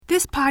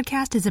This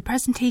podcast is a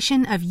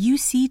presentation of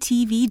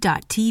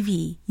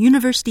UCTV.tv,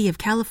 University of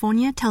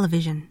California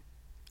Television.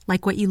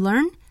 Like what you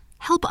learn?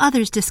 Help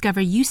others discover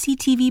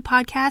UCTV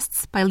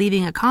podcasts by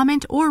leaving a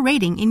comment or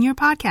rating in your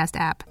podcast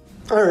app.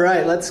 All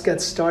right, let's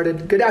get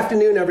started. Good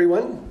afternoon,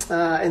 everyone,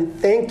 and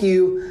thank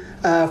you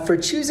for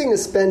choosing to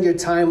spend your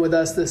time with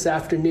us this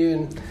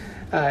afternoon.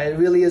 It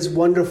really is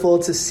wonderful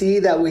to see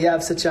that we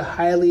have such a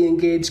highly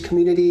engaged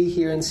community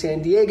here in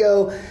San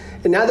Diego,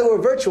 and now that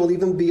we're virtual,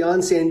 even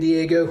beyond San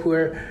Diego, who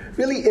are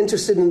really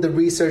interested in the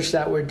research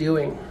that we're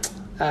doing.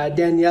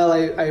 Danielle,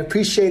 I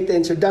appreciate the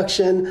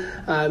introduction.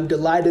 I'm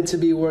delighted to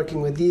be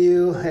working with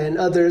you and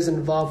others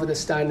involved with the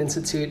Stein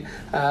Institute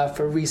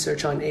for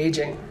research on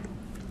aging.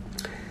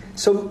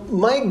 So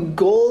my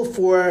goal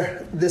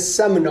for this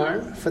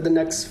seminar for the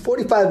next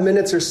 45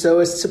 minutes or so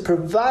is to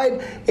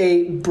provide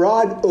a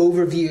broad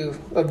overview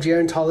of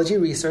gerontology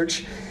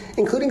research,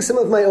 including some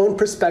of my own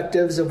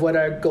perspectives of what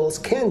our goals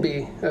can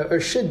be or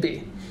should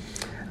be.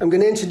 I'm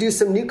going to introduce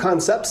some new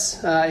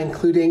concepts,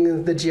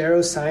 including the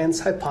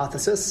geroscience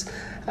hypothesis.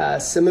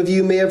 Some of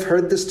you may have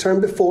heard this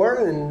term before,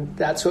 and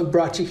that's what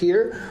brought you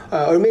here.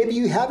 Or maybe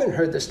you haven't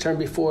heard this term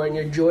before, and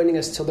you're joining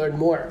us to learn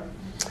more.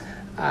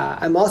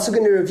 I'm also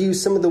going to review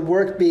some of the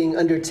work being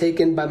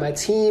undertaken by my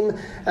team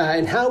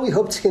and how we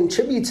hope to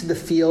contribute to the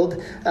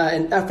field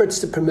in efforts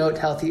to promote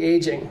healthy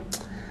aging.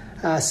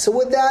 So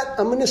with that,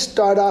 I'm going to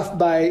start off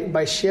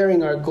by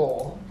sharing our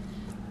goal.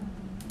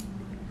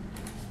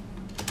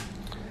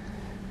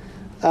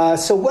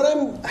 So what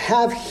I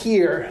have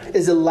here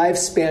is a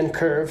lifespan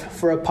curve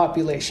for a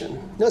population,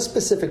 no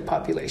specific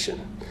population.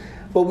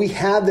 What we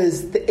have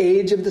is the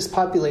age of this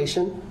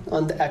population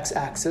on the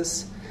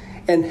x-axis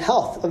and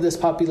health of this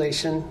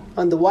population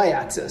on the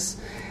y-axis.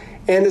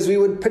 And as we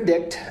would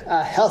predict,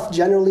 health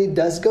generally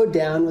does go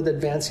down with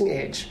advancing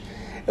age.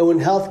 And when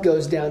health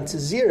goes down to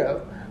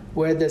zero,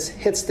 where this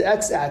hits the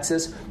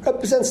x-axis,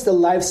 represents the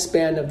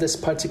lifespan of this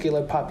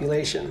particular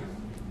population.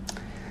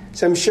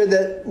 So I'm sure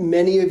that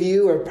many of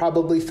you are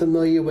probably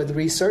familiar with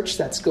research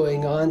that's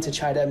going on to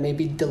try to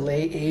maybe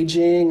delay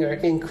aging or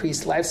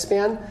increase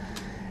lifespan.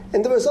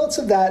 And the results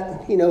of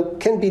that,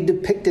 can be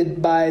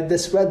depicted by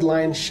this red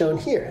line shown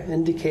here,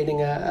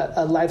 indicating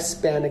a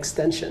lifespan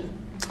extension.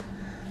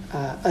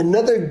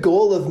 Another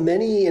goal of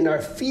many in our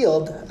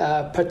field,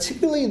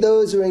 particularly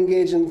those who are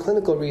engaged in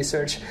clinical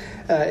research,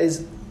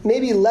 is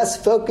maybe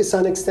less focus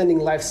on extending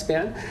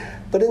lifespan,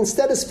 but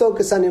instead is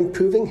focus on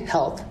improving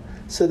health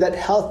so that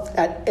health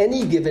at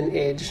any given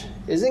age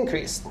is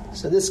increased.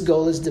 So this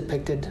goal is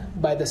depicted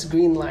by this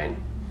green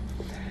line.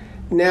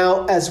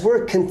 Now, as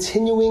we're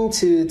continuing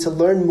to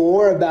learn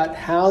more about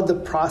how the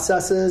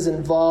processes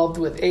involved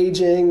with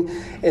aging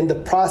and the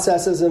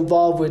processes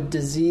involved with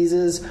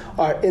diseases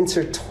are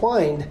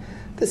intertwined,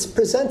 this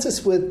presents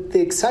us with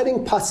the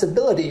exciting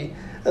possibility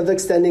of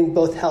extending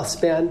both health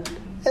span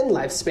and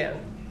lifespan.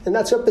 And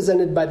that's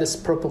represented by this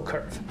purple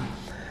curve.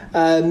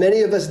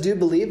 Many of us do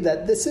believe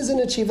that this is an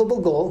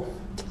achievable goal.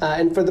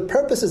 And for the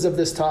purposes of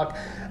this talk,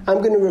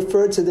 I'm going to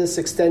refer to this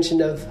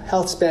extension of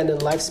health span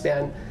and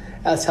lifespan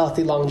as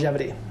healthy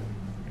longevity.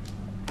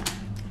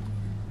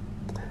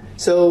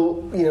 So,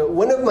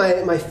 one of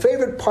my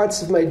favorite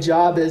parts of my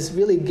job is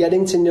really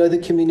getting to know the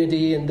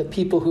community and the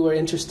people who are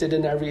interested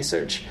in our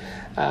research.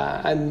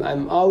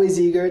 I'm always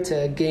eager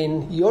to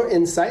gain your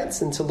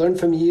insights and to learn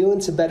from you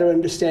and to better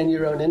understand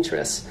your own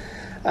interests.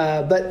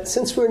 But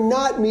since we're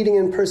not meeting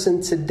in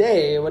person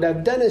today, what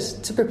I've done is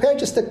to prepare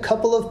just a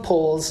couple of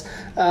polls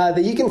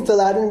that you can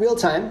fill out in real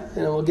time,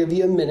 and we'll give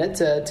you a minute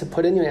to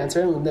put in your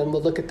answer, and then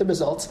we'll look at the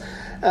results.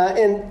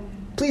 And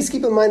please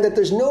keep in mind that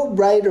there's no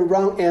right or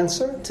wrong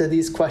answer to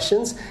these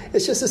questions.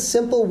 It's just a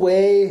simple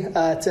way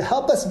to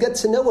help us get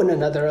to know one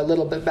another a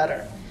little bit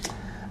better.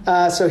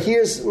 So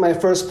here's my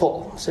first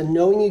poll. So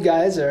knowing you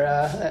guys are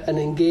an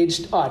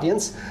engaged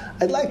audience,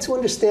 I'd like to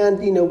understand,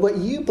 what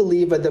you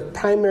believe are the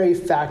primary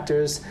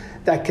factors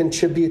that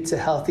contribute to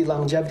healthy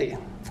longevity.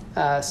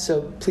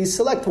 So please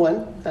select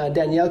one.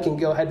 Danielle can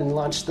go ahead and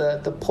launch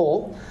the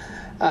poll.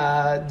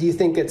 Do you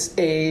think it's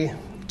A,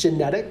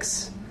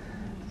 genetics?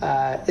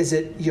 Is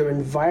it your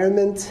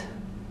environment?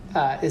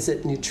 Is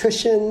it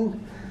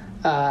nutrition?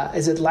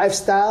 Is it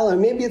lifestyle? Or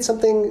maybe it's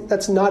something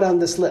that's not on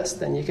this list,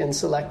 then you can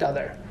select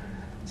other.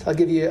 So I'll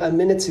give you a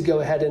minute to go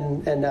ahead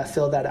and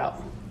fill that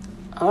out.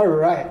 All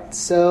right,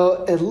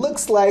 so it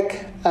looks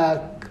like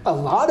a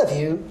lot of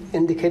you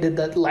indicated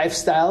that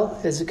lifestyle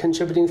is a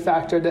contributing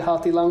factor to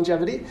healthy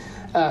longevity,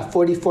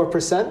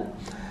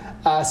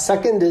 44%.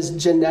 Second is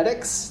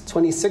genetics,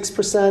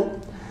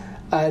 26%.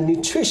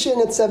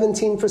 Nutrition at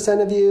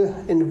 17% of you.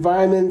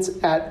 Environment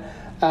at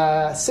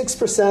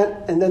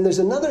 6%. And then there's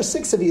another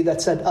 6 of you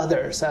that said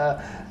others.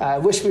 I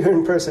wish we were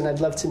in person. I'd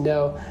love to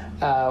know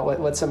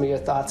what some of your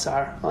thoughts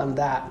are on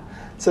that.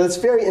 So it's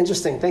very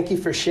interesting. Thank you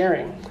for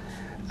sharing.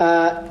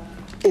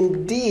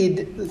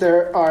 Indeed,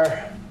 there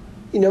are,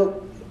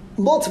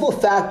 multiple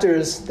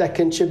factors that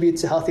contribute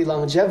to healthy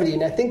longevity.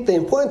 And I think the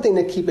important thing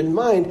to keep in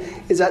mind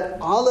is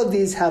that all of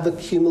these have a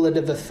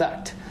cumulative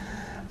effect.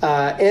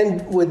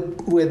 And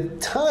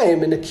with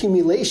time and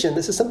accumulation,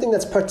 this is something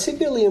that's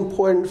particularly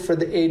important for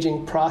the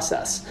aging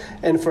process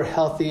and for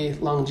healthy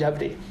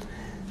longevity.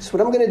 So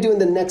what I'm going to do in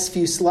the next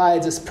few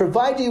slides is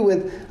provide you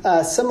with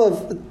some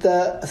of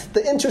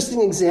the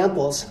interesting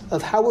examples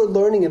of how we're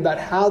learning about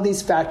how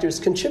these factors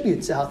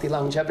contribute to healthy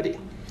longevity.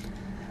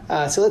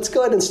 So let's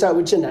go ahead and start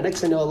with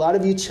genetics. I know a lot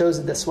of you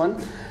chose this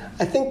one.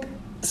 I think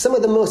some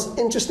of the most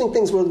interesting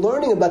things we're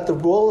learning about the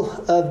role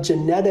of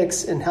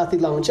genetics in healthy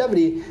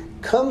longevity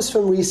comes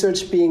from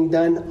research being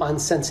done on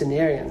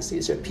centenarians.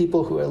 These are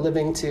people who are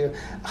living to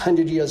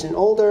 100 years and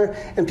older,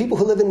 and people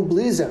who live in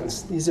blue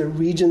zones. These are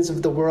regions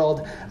of the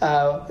world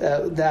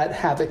that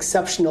have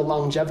exceptional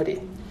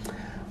longevity.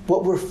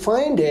 What we're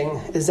finding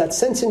is that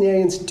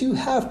centenarians do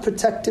have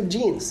protective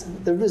genes.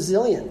 They're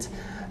resilient.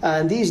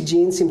 And these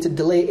genes seem to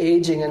delay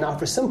aging and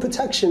offer some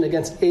protection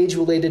against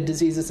age-related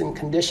diseases and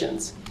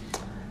conditions.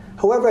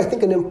 However, I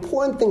think an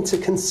important thing to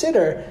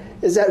consider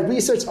is that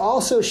research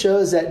also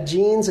shows that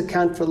genes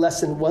account for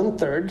less than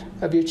 1/3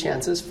 of your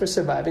chances for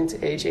surviving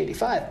to age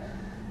 85.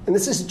 And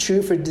this is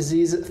true for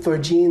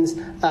genes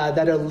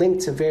that are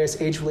linked to various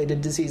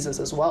age-related diseases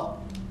as well.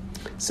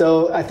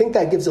 So I think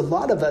that gives a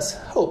lot of us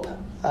hope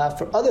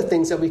for other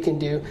things that we can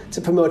do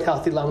to promote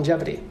healthy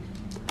longevity.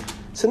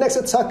 So next,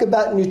 let's talk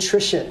about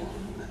nutrition.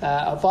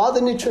 Of all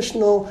the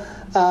nutritional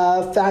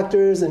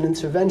factors and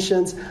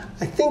interventions,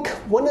 I think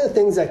one of the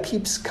things that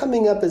keeps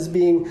coming up as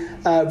being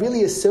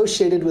really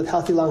associated with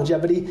healthy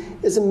longevity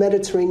is a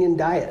Mediterranean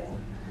diet.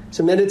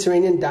 So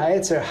Mediterranean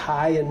diets are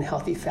high in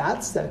healthy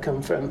fats that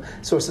come from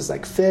sources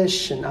like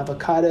fish and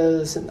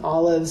avocados and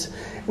olives.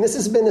 And this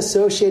has been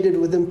associated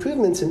with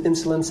improvements in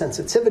insulin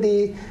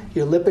sensitivity,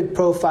 your lipid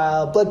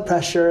profile, blood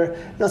pressure,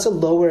 and also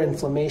lower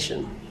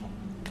inflammation.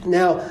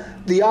 Now,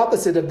 the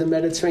opposite of the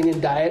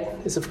Mediterranean diet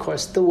is, of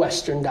course, the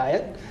Western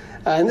diet.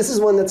 And this is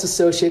one that's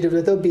associated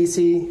with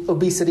obesity,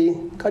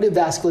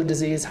 cardiovascular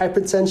disease,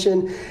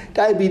 hypertension,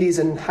 diabetes,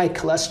 and high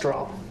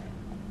cholesterol.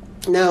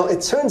 Now,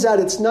 it turns out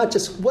it's not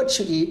just what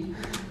you eat,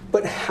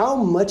 but how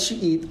much you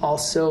eat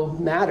also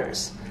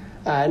matters.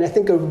 And I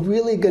think a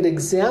really good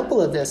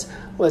example of this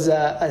was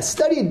a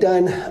study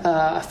done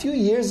a few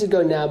years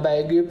ago now by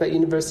a group at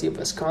University of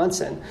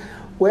Wisconsin,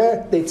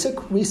 where they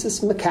took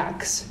rhesus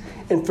macaques,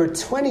 and for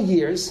 20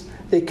 years,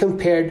 they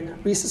compared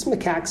rhesus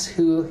macaques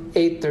who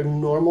ate their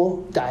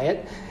normal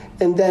diet,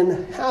 and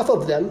then half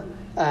of them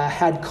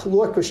had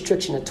caloric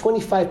restriction, a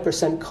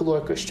 25%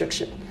 caloric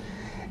restriction.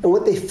 And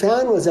what they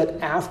found was that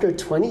after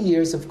 20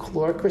 years of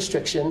caloric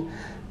restriction,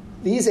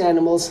 these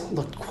animals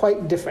looked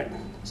quite different.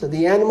 So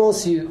the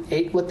animals who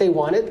ate what they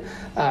wanted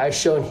are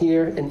shown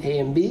here in A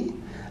and B.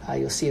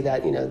 You'll see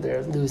that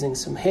they're losing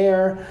some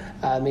hair,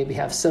 maybe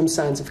have some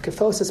signs of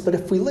kyphosis. But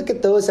if we look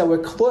at those that were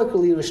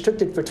calorically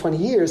restricted for 20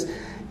 years,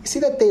 you see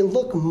that they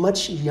look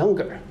much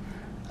younger.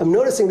 I'm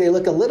noticing they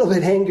look a little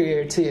bit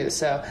angrier too.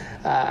 So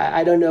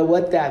I don't know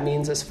what that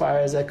means as far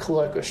as a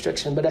caloric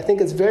restriction, but I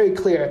think it's very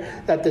clear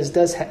that this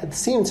does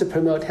seem to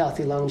promote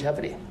healthy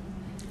longevity.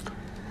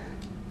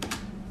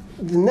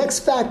 The next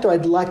factor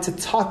I'd like to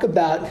talk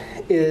about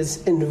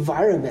is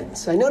environment.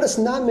 So I noticed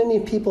not many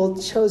people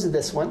chose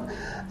this one,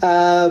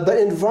 but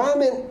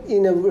environment,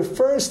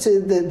 refers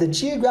to the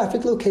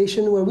geographic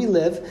location where we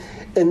live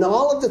and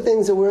all of the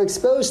things that we're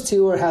exposed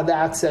to or have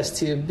access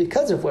to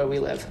because of where we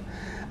live.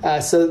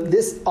 So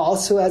this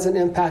also has an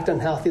impact on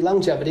healthy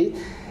longevity.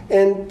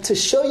 And to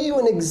show you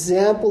an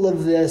example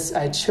of this,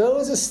 I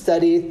chose a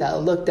study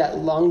that looked at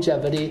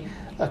longevity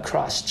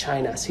across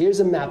China. So here's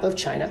a map of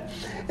China.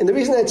 And the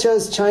reason I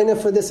chose China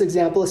for this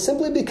example is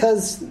simply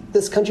because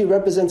this country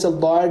represents a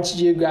large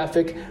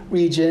geographic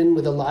region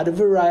with a lot of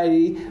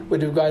variety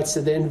with regards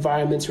to the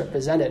environments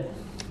represented.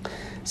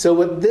 So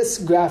what this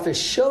graph is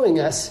showing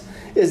us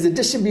is the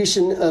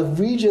distribution of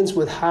regions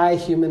with high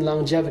human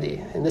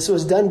longevity. And this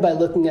was done by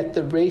looking at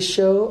the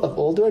ratio of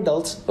older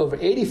adults over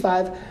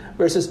 85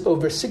 versus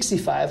over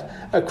 65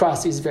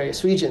 across these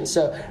various regions.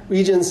 So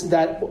regions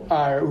that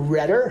are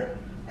redder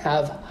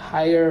have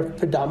higher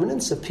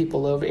predominance of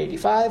people over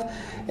 85,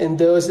 and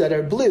those that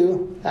are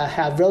blue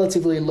have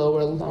relatively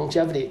lower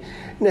longevity.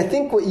 And I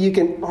think what you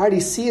can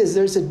already see is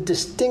there's a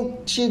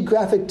distinct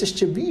geographic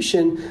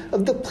distribution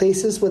of the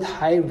places with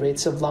high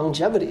rates of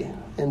longevity,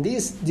 and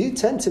these do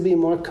tend to be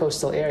more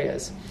coastal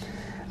areas.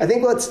 I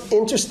think what's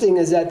interesting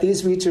is that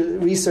these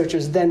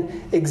researchers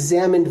then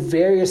examined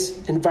various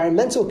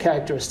environmental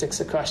characteristics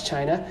across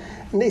China,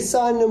 and they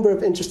saw a number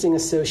of interesting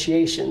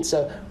associations.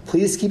 So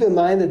please keep in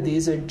mind that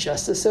these are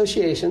just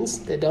associations.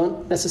 They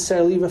don't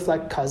necessarily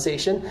reflect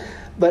causation,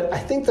 but I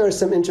think there are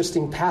some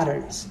interesting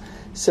patterns.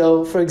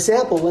 So, for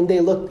example, when they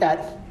looked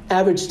at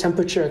average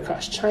temperature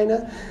across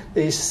China,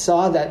 they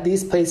saw that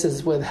these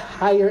places with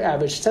higher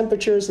average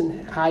temperatures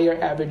and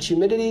higher average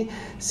humidity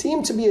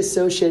seem to be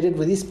associated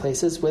with these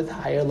places with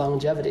higher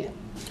longevity.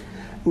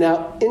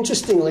 Now,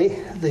 interestingly,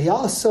 they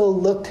also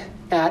looked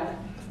at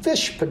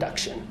fish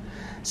production.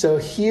 So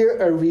here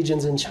are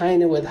regions in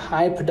China with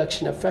high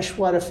production of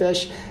freshwater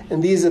fish,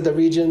 and these are the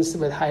regions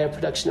with higher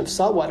production of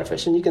saltwater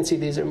fish. And you can see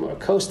these are more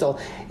coastal.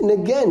 And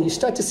again, you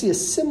start to see a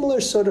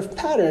similar sort of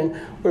pattern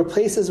where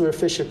places where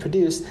fish are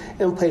produced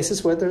and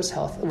places where there's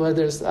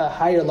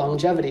higher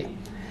longevity.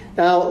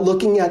 Now,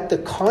 looking at the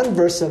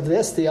converse of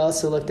this, they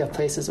also looked at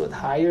places with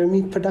higher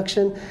meat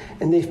production,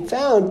 and they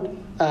found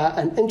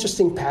an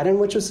interesting pattern,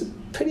 which was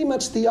pretty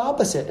much the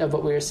opposite of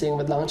what we were seeing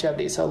with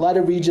longevity. So a lot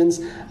of regions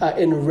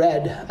in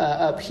red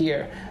up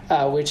here,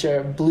 which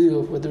are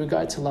blue with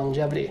regard to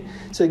longevity.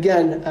 So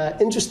again,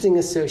 interesting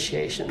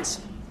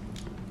associations.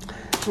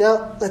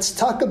 Now, let's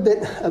talk a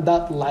bit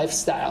about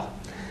lifestyle.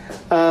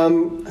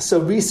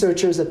 So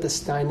researchers at the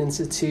Stein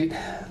Institute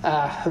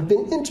have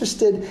been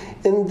interested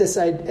in this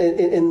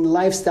in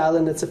lifestyle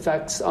and its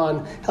effects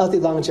on healthy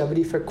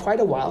longevity for quite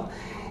a while.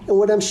 And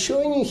what I'm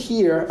showing you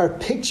here are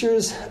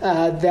pictures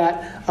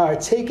that are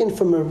taken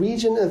from a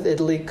region of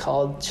Italy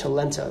called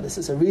Cilento. This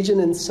is a region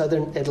in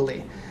southern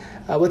Italy.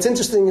 What's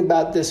interesting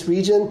about this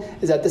region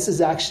is that this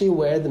is actually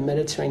where the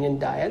Mediterranean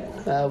diet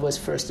was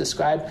first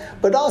described,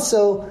 but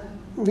also,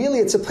 really,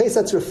 it's a place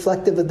that's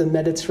reflective of the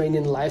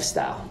Mediterranean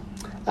lifestyle.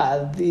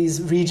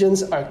 These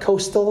regions are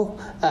coastal,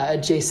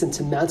 adjacent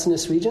to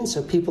mountainous regions,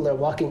 so people are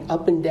walking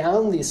up and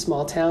down these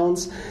small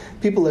towns.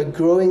 People are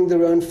growing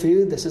their own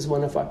food. This is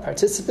one of our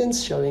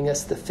participants showing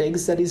us the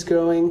figs that he's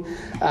growing.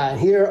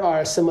 Here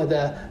are some of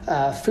the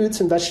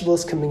fruits and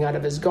vegetables coming out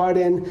of his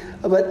garden,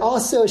 but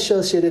also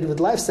associated with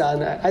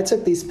lifestyle, and I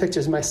took these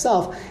pictures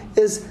myself,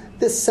 is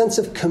this sense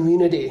of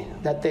community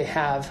that they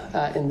have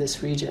in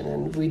this region.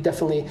 And we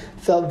definitely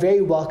felt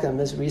very welcome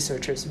as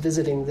researchers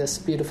visiting this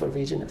beautiful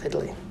region of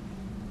Italy.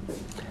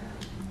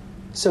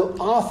 So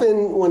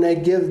often when I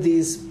give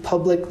these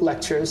public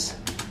lectures,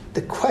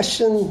 the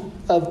question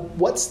of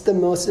what's the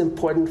most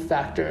important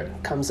factor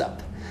comes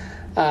up.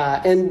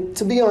 And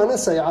to be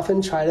honest, I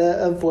often try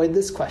to avoid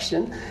this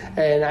question.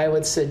 And I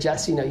would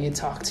suggest, you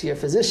talk to your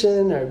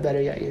physician or better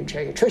yet, your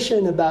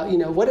geriatrician about,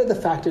 what are the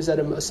factors that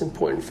are most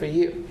important for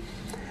you.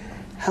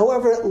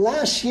 However,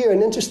 last year,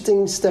 an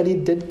interesting study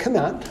did come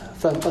out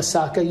from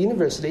Osaka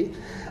University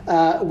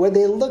where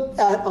they looked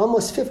at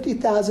almost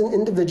 50,000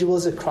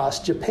 individuals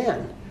across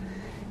Japan.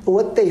 And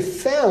what they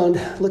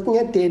found, looking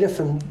at data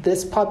from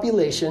this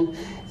population,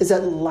 is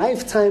that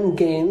lifetime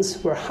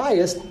gains were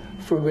highest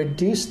for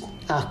reduced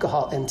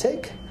alcohol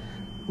intake,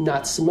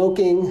 not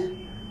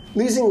smoking,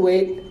 losing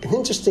weight, and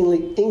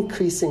interestingly,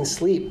 increasing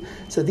sleep.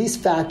 So these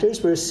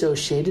factors were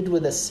associated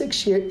with a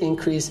 6-year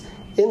increase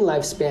in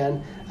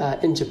lifespan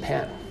in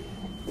Japan.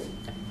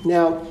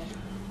 Now,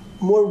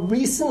 more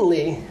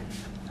recently,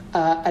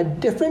 a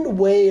different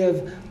way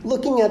of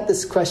looking at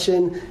this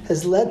question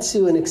has led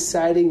to an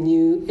exciting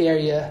new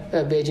area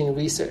of aging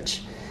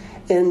research.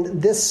 And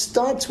this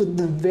starts with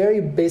the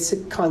very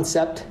basic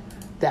concept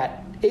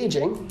that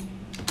aging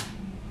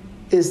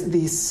is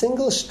the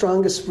single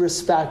strongest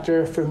risk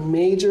factor for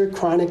major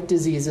chronic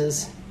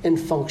diseases and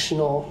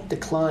functional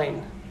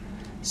decline.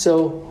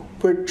 So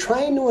we're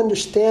trying to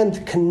understand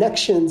the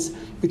connections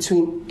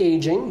between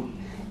aging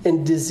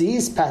and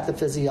disease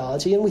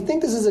pathophysiology, and we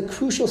think this is a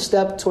crucial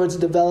step towards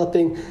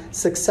developing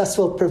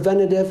successful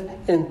preventative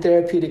and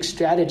therapeutic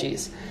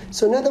strategies.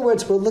 So in other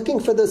words, we're looking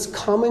for those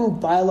common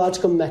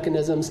biological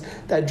mechanisms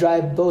that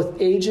drive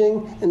both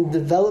aging and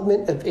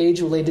development of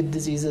age-related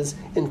diseases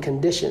and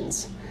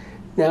conditions.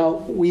 Now,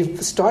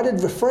 we've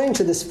started referring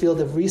to this field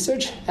of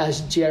research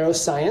as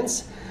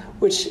geroscience,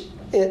 which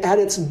at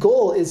its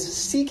goal is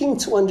seeking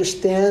to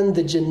understand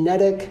the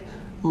genetic,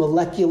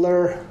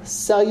 molecular,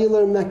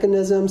 cellular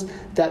mechanisms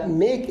that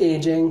make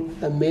aging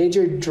a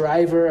major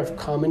driver of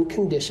common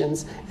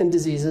conditions and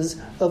diseases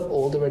of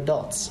older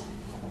adults.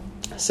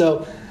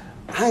 So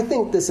I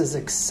think this is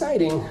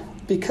exciting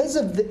because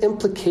of the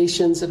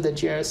implications of the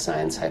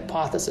geroscience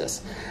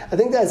hypothesis. I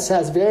think that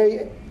has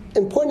very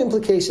important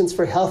implications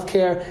for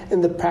healthcare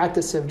and the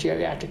practice of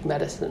geriatric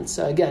medicine.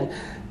 So again,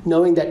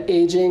 knowing that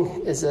aging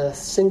is a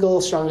single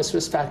strongest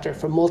risk factor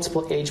for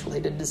multiple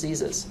age-related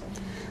diseases.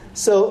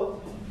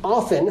 So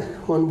often,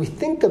 when we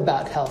think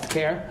about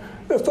healthcare,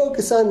 we're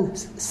focused on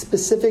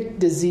specific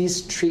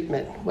disease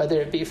treatment,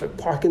 whether it be for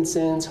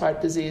Parkinson's,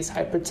 heart disease,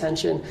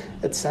 hypertension,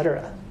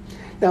 etc.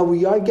 Now,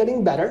 we are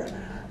getting better,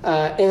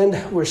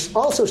 and we're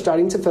also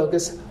starting to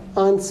focus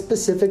on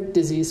specific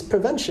disease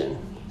prevention.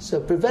 So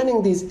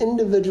preventing these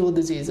individual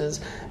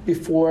diseases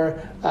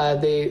before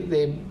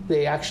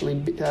they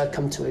actually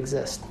come to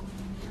exist.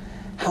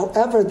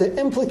 However, the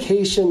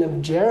implication of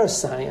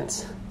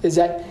geroscience is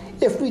that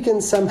if we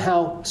can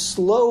somehow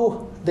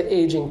slow the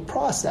aging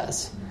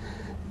process,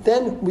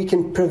 then we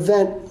can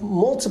prevent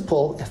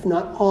multiple, if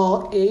not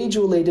all,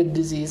 age-related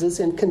diseases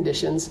and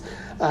conditions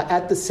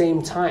at the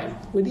same time,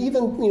 with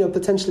even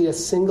potentially a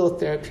single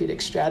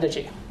therapeutic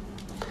strategy.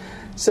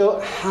 So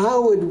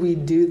how would we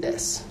do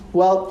this?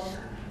 Well,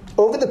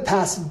 over the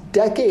past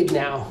decade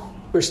now,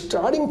 we're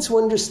starting to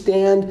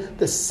understand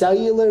the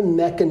cellular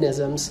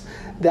mechanisms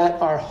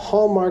that are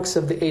hallmarks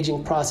of the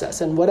aging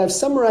process. And what I've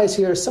summarized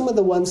here are some of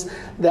the ones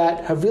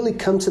that have really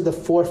come to the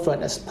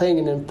forefront as playing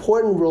an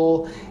important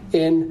role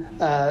in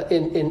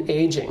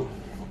aging.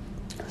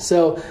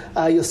 So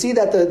you'll see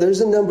that there's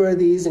a number of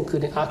these,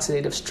 including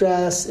oxidative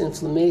stress,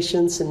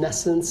 inflammation,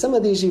 senescence. Some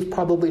of these you've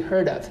probably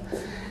heard of.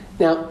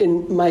 Now,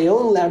 in my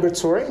own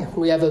laboratory,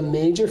 we have a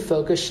major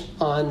focus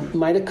on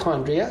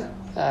mitochondria,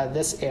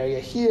 this area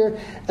here,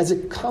 as a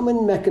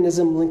common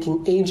mechanism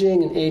linking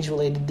aging and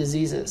age-related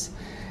diseases.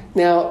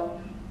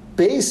 Now,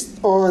 based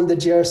on the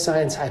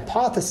geroscience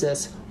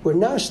hypothesis, we're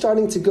now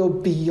starting to go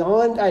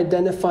beyond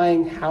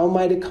identifying how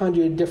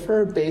mitochondria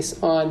differ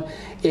based on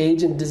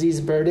age and disease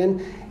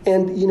burden.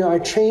 And, our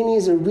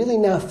trainees are really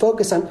now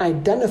focused on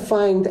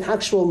identifying the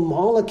actual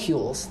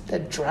molecules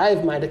that drive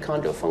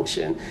mitochondrial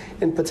function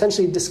and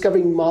potentially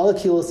discovering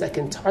molecules that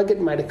can target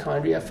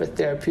mitochondria for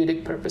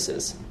therapeutic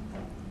purposes.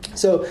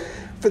 So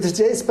for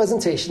today's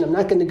presentation, I'm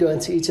not going to go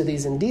into each of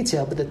these in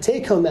detail, but the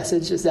take-home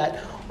message is that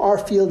our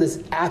field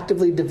is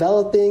actively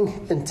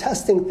developing and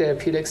testing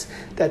therapeutics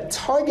that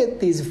target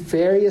these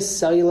various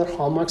cellular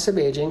hallmarks of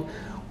aging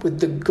with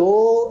the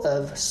goal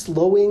of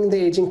slowing the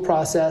aging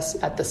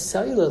process at the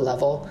cellular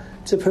level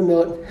to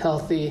promote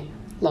healthy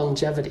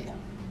longevity.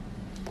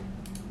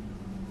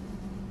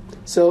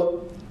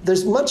 So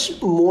there's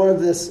much more of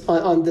this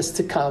on this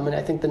to come, and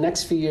I think the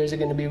next few years are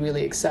going to be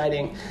really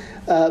exciting.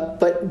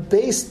 But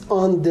based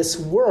on this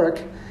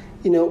work,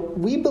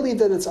 we believe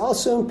that it's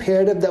also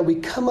imperative that we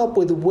come up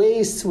with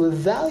ways to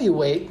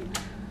evaluate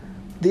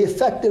the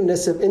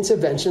effectiveness of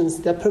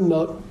interventions that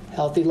promote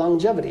healthy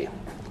longevity.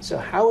 So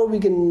how are we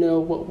going to know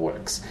what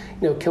works?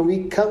 Can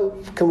we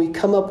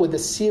come up with a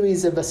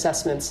series of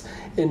assessments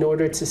in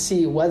order to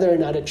see whether or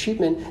not a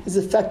treatment is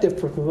effective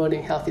for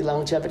promoting healthy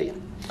longevity?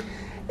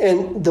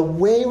 And the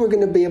way we're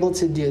going to be able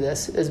to do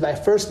this is by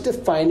first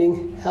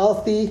defining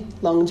healthy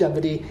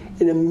longevity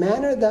in a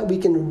manner that we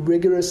can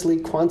rigorously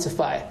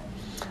quantify.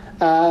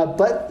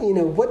 But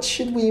what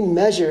should we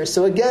measure?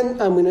 So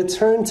again, I'm going to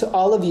turn to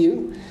all of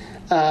you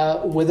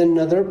with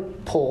another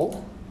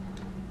poll.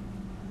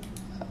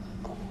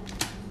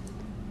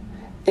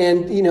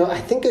 And,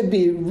 I think it'd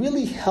be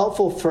really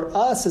helpful for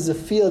us as a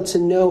field to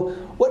know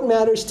what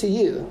matters to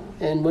you.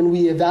 And when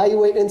we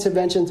evaluate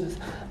interventions,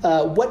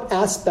 what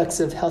aspects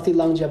of healthy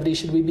longevity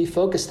should we be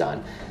focused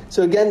on?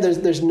 So again,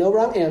 there's no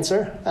wrong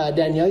answer.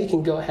 Danielle, you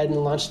can go ahead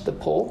and launch the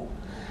poll.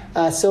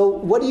 So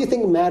what do you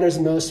think matters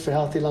most for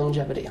healthy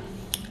longevity?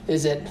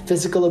 Is it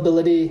physical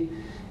ability?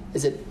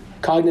 Is it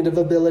cognitive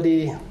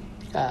ability?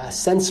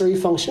 Sensory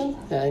function,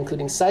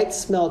 including sight,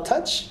 smell,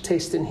 touch,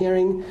 taste, and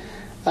hearing?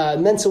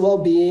 Mental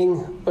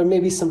well-being, or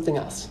maybe something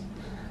else.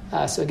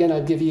 So again,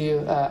 I'll give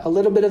you a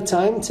little bit of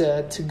time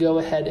to go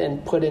ahead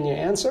and put in your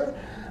answer,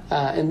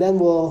 and then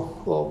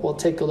we'll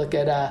take a look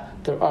at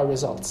our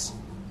results.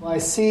 Well, I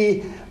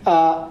see,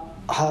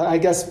 I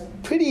guess,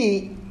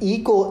 pretty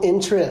equal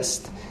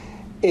interest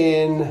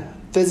in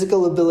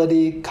physical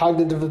ability,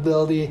 cognitive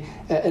ability,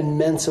 and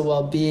mental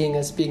well-being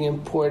as being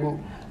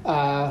important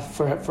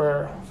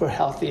for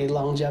healthy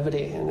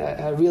longevity, and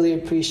I really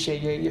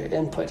appreciate your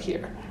input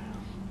here.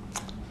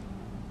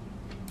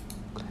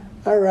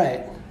 All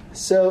right,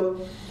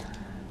 so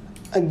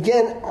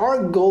again,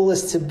 our goal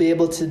is to be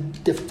able to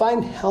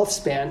define health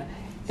span,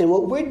 and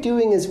what we're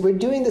doing is we're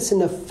doing this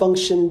in a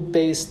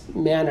function-based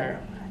manner,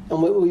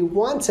 and what we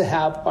want to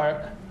have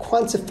are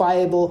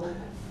quantifiable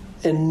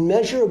and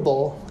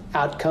measurable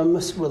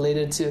outcomes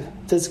related to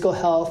physical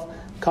health,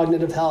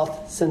 cognitive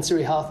health,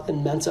 sensory health,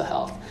 and mental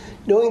health,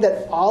 knowing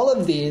that all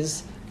of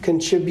these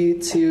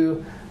contribute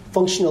to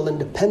functional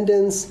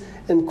independence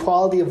and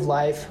quality of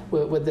life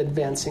with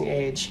advancing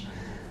age.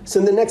 So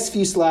in the next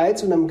few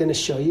slides, what I'm going to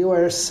show you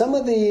are some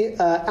of the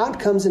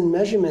outcomes and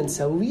measurements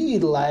that we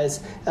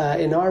utilize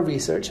in our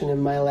research and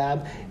in my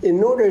lab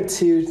in order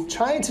to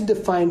try to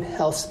define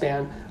health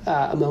span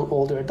among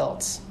older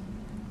adults.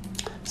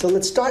 So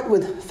let's start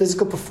with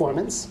physical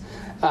performance.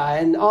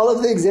 And all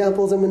of the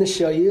examples I'm going to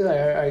show you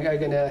are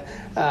going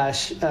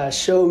to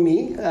show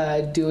me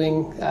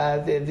doing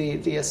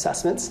the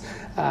assessments.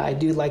 I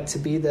do like to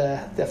be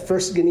the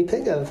first guinea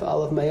pig of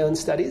all of my own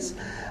studies.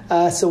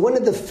 So one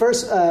of the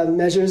first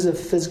measures of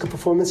physical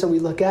performance that we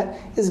look at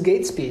is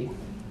gait speed,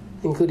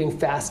 including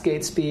fast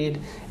gait speed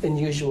and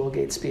usual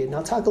gait speed. And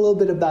I'll talk a little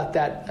bit about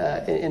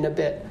that in a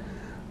bit.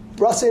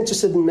 We're also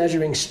interested in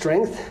measuring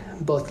strength,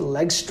 both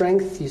leg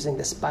strength using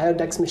this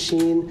Biodex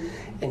machine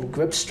and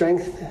grip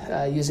strength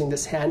using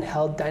this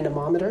handheld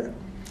dynamometer.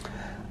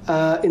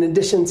 In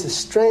addition to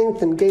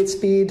strength and gait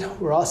speed,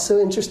 we're also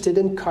interested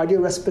in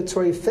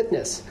cardiorespiratory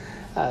fitness.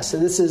 So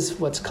this is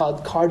what's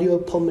called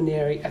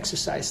cardiopulmonary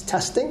exercise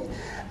testing,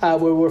 where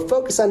we're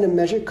focused on a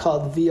measure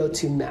called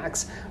VO2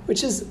 max,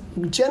 which is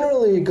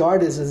generally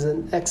regarded as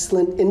an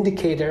excellent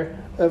indicator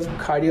of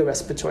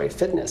cardiorespiratory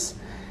fitness.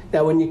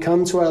 Now, when you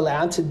come to our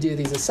lab to do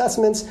these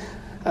assessments,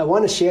 I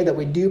want to share that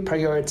we do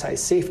prioritize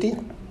safety,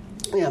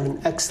 We have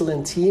an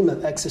excellent team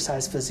of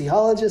exercise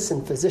physiologists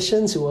and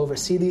physicians who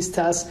oversee these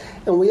tests,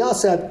 and we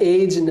also have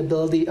age and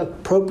ability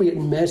appropriate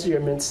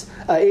measurements,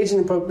 age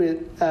and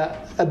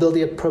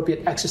ability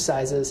appropriate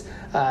exercises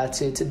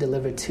to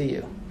deliver to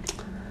you.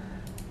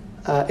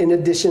 In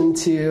addition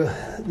to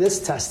this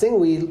testing,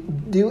 we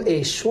do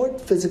a short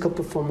physical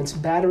performance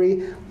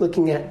battery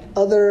looking at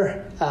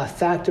other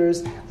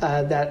factors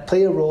that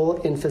play a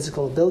role in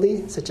physical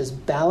ability, such as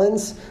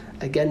balance,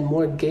 again,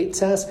 more gait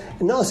tests,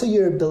 and also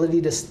your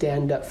ability to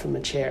stand up from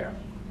a chair.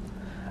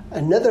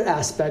 Another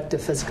aspect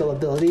of physical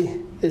ability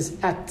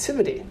is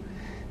activity.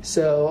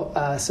 So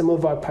some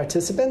of our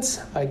participants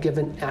are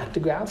given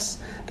actigraphs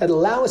that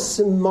allow us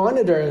to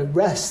monitor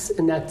rest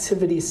and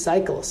activity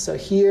cycles. So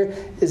here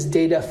is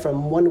data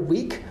from 1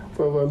 week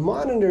where we're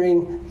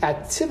monitoring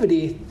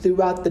activity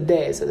throughout the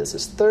day. So this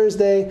is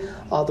Thursday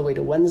all the way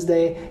to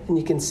Wednesday, and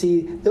you can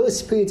see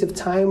those periods of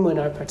time when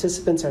our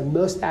participants are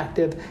most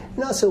active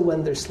and also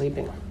when they're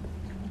sleeping.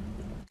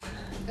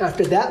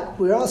 After that,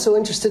 we're also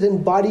interested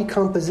in body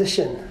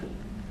composition.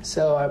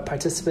 So our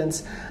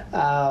participants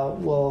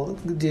will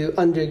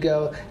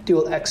undergo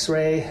dual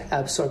X-ray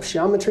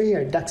absorptiometry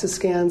or DEXA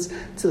scans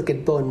to look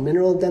at bone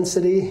mineral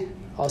density,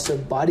 also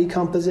body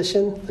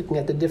composition, looking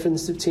at the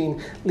difference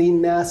between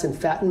lean mass and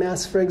fat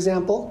mass, for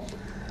example.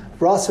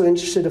 We're also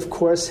interested, of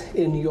course,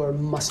 in your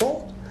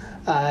muscle,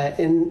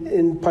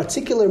 in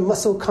particular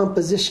muscle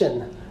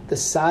composition, the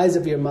size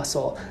of your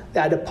muscle, the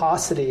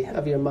adiposity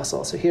of your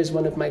muscle. So here's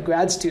one of my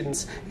grad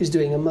students who's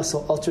doing a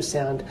muscle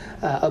ultrasound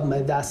of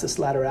my vastus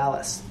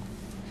lateralis.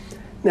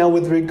 Now,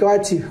 with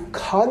regard to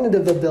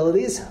cognitive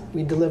abilities,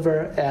 we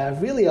deliver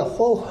really a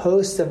whole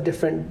host of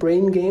different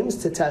brain games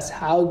to test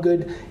how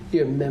good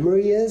your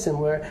memory is, and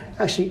we're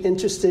actually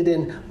interested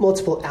in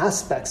multiple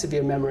aspects of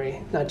your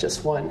memory, not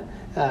just one.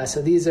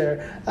 So these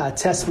are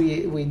tests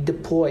we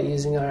deploy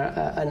using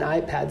an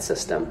iPad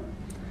system.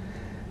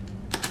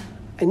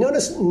 I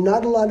noticed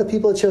not a lot of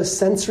people chose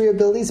sensory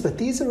abilities, but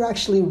these are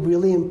actually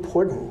really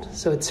important.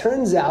 So it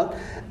turns out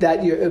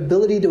that your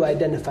ability to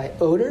identify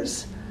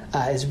odors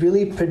is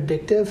really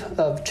predictive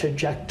of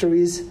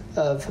trajectories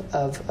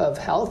of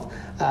health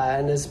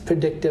and is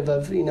predictive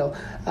of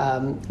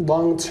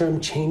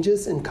long-term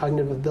changes in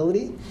cognitive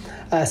ability.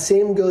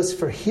 Same goes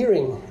for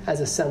hearing as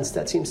a sense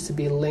that seems to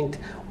be linked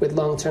with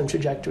long-term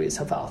trajectories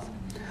of health.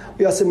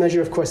 We also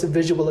measure, of course,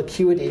 visual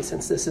acuity,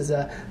 since this is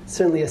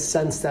certainly a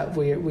sense that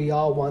we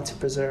all want to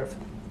preserve.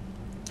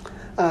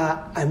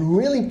 I'm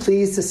really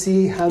pleased to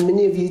see how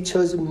many of you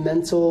chose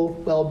mental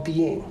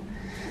well-being.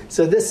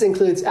 So this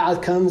includes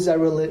outcomes that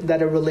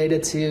are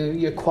related to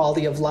your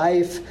quality of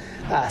life,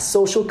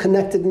 social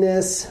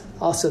connectedness,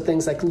 also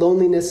things like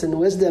loneliness and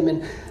wisdom.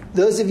 And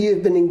those of you who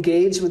have been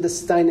engaged with the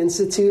Stein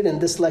Institute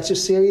and this lecture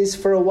series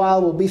for a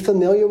while will be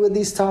familiar with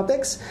these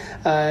topics.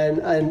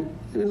 And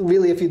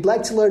really, if you'd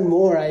like to learn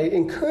more, I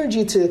encourage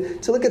you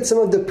to look at some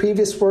of the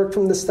previous work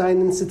from the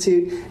Stein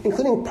Institute,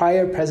 including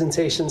prior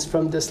presentations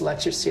from this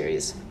lecture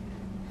series.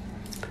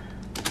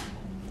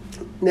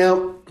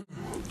 Now,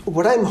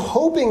 what I'm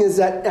hoping is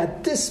that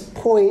at this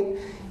point,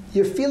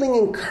 you're feeling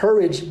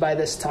encouraged by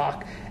this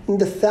talk and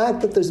the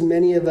fact that there's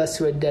many of us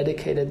who are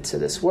dedicated to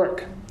this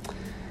work.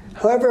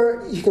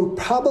 However, you can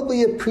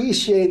probably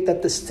appreciate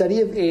that the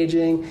study of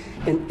aging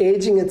and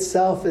aging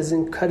itself is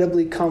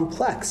incredibly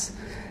complex.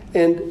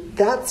 And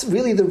that's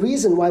really the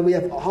reason why we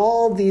have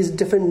all these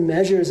different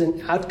measures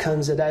and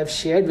outcomes that I've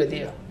shared with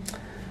you.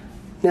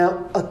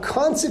 Now, a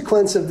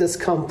consequence of this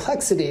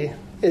complexity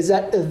is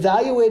that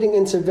evaluating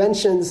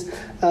interventions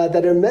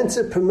that are meant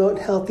to promote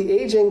healthy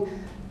aging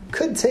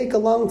could take a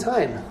long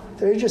time.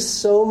 There are just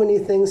so many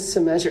things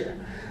to measure.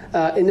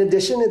 In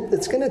addition,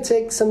 it's going to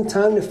take some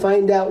time to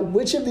find out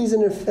which of these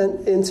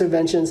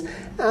interventions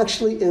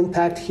actually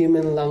impact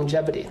human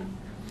longevity.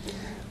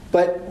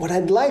 But what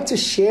I'd like to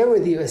share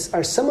with you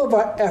are some of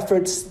our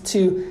efforts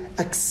to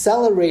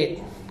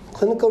accelerate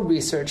clinical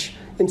research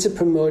into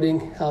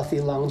promoting healthy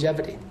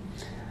longevity.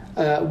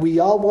 We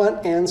all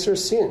want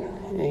answers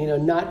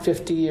soon, not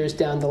 50 years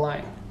down the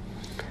line.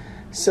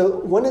 So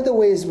one of the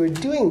ways we're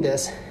doing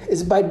this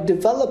is by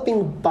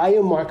developing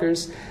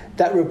biomarkers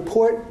that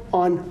report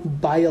on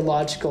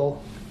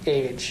biological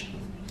age.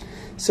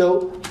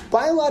 So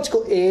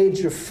biological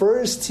age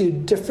refers to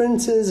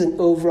differences in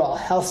overall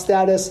health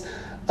status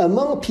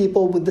among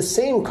people with the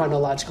same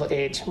chronological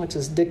age, which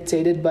is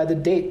dictated by the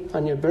date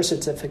on your birth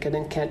certificate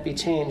and can't be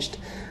changed.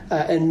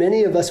 And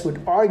many of us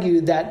would argue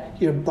that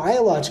your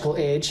biological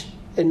age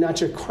and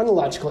not your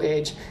chronological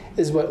age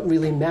is what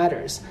really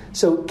matters.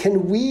 So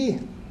can we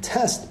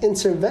test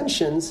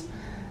interventions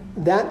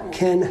that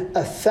can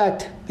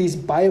affect these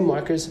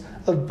biomarkers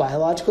of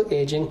biological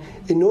aging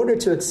in order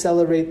to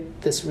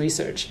accelerate this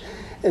research?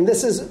 And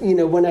this is,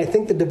 when I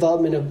think the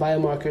development of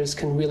biomarkers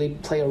can really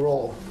play a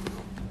role.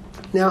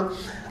 Now,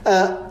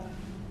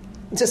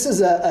 just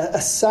as a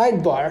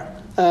sidebar,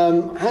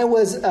 I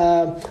was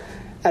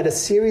at a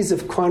series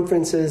of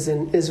conferences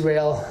in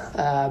Israel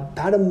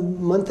about a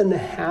month and a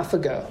half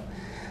ago.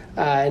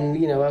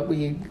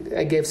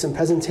 I gave some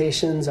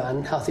presentations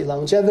on healthy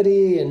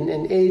longevity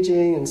and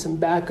aging and some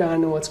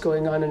background on what's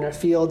going on in our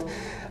field.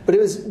 But it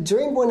was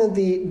during one of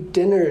the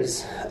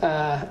dinners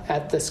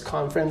at this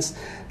conference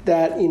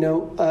that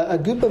a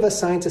group of us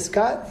scientists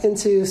got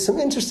into some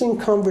interesting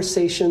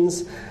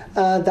conversations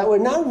that were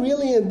not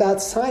really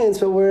about science,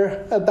 but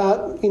were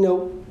about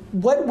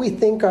what we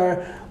think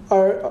our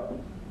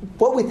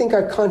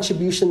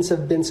contributions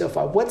have been so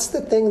far. What's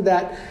the thing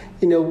that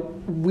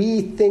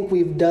we think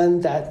we've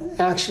done that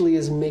actually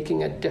is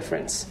making a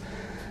difference?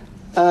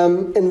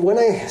 And when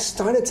I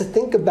started to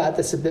think about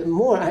this a bit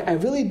more, I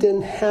really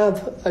didn't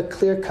have a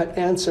clear-cut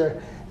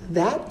answer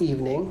that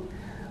evening.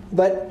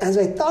 But as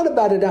I thought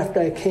about it after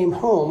I came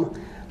home,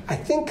 I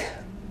think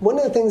one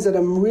of the things that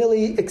I'm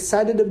really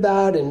excited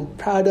about and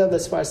proud of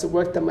as far as the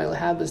work that my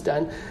lab has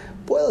done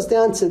boils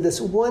down to this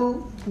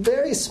one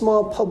very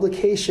small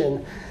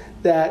publication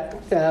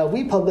that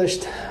we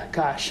published,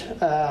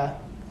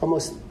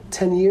 almost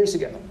 10 years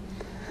ago.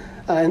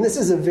 And this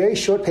is a very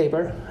short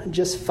paper,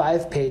 just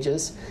 5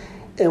 pages.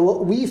 And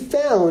what we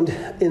found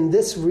in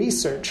this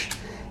research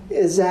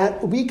is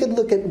that we could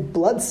look at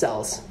blood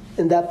cells,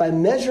 and that by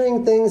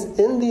measuring things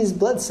in these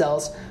blood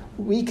cells,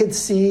 we could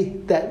see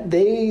that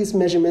these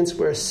measurements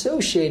were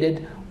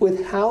associated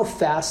with how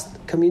fast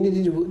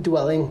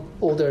community-dwelling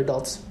older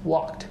adults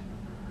walked.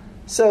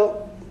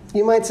 So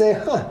you might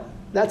say,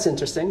 that's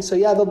interesting. So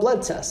you have a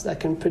blood test that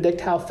can predict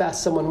how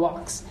fast someone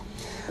walks.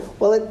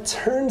 Well, it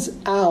turns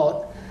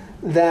out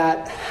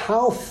that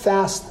how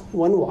fast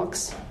one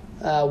walks,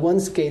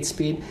 one's gait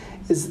speed,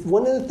 is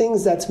one of the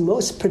things that's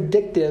most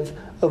predictive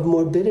of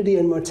morbidity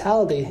and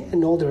mortality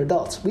in older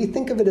adults. We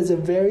think of it as a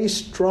very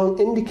strong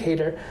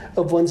indicator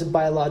of one's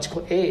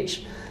biological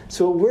age.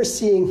 So what we're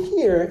seeing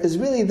here is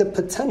really the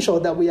potential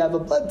that we have a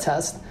blood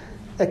test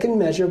that can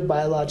measure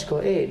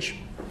biological age.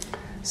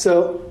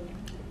 So,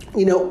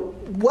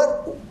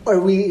 what are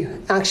we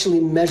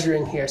actually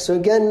measuring here? So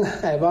again,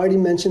 I've already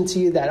mentioned to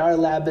you that our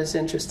lab is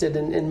interested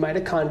in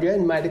mitochondria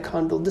and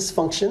mitochondrial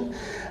dysfunction.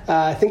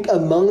 I think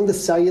among the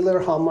cellular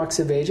hallmarks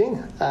of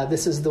aging,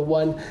 this is the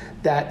one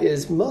that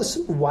is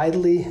most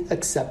widely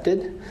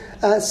accepted.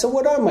 So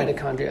what are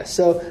mitochondria?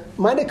 So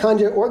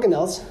mitochondria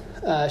organelles,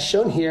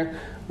 shown here,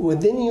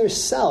 within your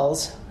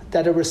cells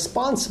that are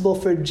responsible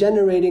for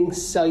generating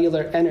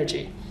cellular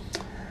energy.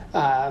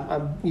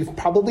 You've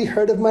probably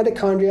heard of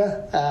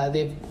mitochondria.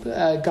 They've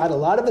got a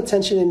lot of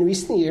attention in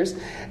recent years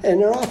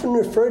and are often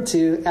referred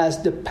to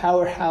as the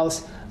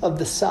powerhouse of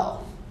the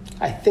cell.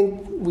 I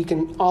think we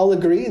can all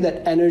agree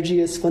that energy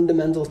is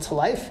fundamental to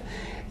life.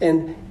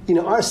 And,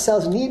 our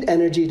cells need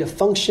energy to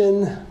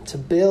function, to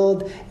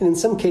build, and in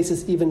some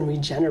cases even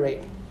regenerate.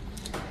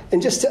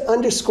 And just to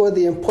underscore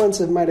the importance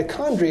of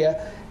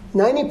mitochondria,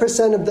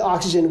 90% of the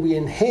oxygen we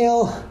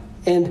inhale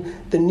and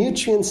the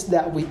nutrients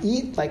that we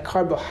eat, like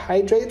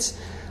carbohydrates,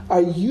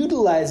 are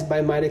utilized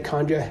by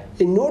mitochondria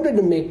in order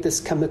to make this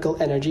chemical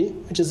energy,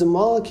 which is a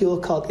molecule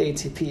called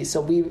ATP.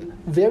 So we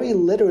very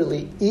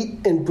literally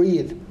eat and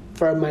breathe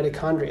for our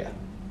mitochondria.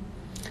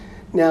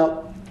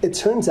 Now, it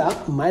turns out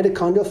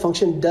mitochondrial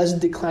function does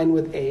decline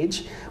with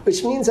age,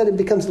 which means that it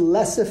becomes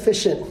less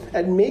efficient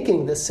at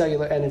making this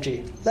cellular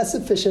energy, less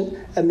efficient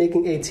at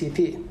making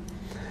ATP.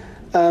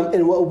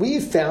 And what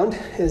we've found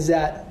is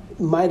that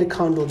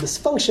mitochondrial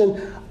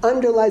dysfunction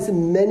underlies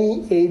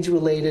many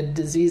age-related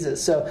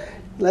diseases. So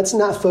let's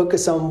not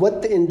focus on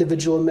what the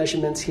individual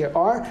measurements here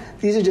are.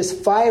 These are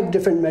just 5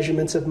 different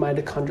measurements of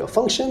mitochondrial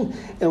function,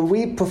 and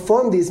we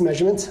perform these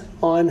measurements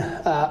on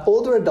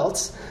older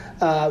adults,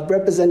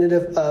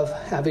 representative of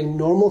having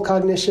normal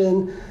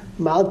cognition,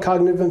 mild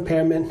cognitive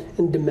impairment,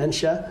 and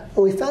dementia.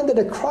 And we found that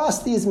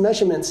across these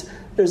measurements,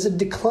 there's a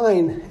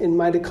decline in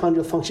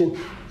mitochondrial function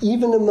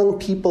even among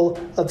people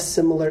of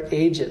similar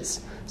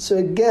ages. So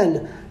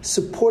again,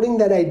 supporting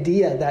that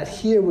idea that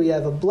here we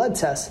have a blood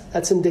test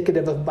that's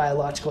indicative of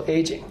biological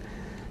aging.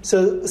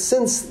 So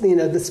since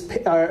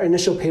our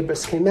initial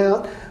papers came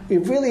out,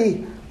 we've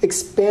really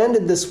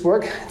expanded this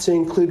work to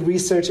include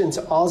research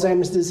into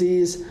Alzheimer's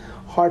disease,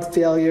 heart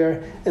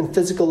failure, and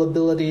physical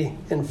ability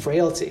and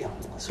frailty.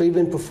 So we've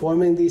been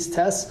performing these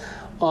tests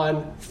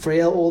on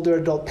frail older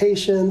adult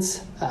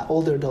patients,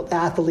 older adult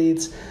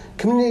athletes,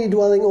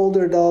 community-dwelling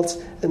older adults,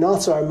 and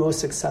also our most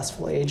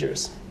successful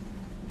agers.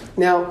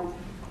 Now,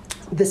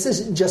 this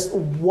is just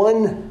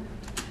one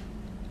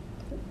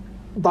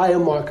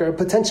biomarker,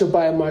 potential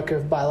biomarker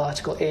of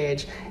biological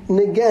age. And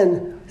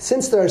again,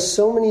 since there are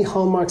so many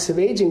hallmarks of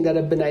aging that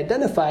have been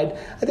identified,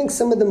 I think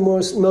some of the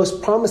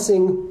most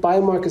promising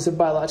biomarkers of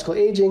biological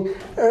aging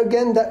are,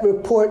 again, that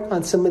report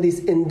on some of these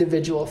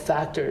individual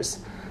factors.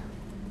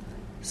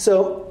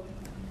 So,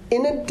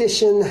 in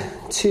addition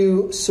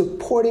to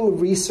supporting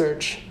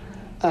research,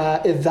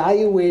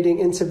 evaluating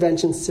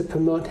interventions to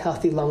promote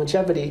healthy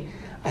longevity,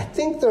 I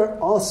think there are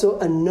also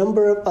a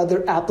number of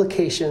other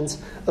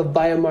applications of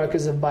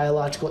biomarkers of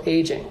biological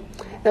aging.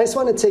 And I just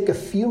want to take a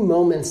few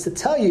moments to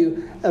tell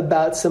you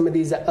about some of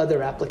these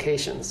other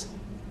applications.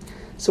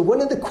 So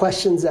one of the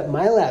questions that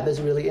my lab is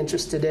really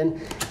interested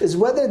in is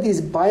whether these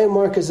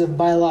biomarkers of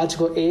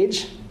biological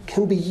age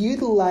can be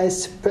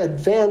utilized to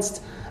advance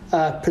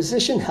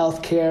precision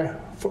healthcare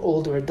for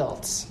older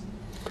adults.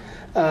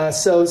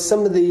 So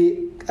some of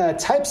the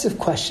types of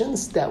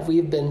questions that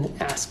we've been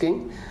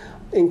asking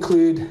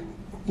include,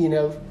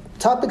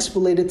 topics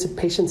related to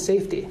patient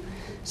safety.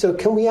 So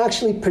can we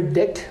actually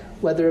predict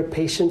whether a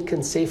patient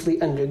can safely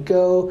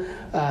undergo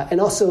and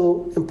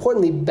also,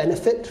 importantly,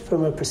 benefit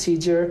from a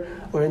procedure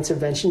or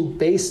intervention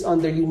based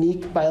on their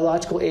unique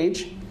biological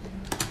age?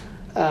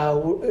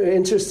 We're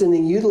interested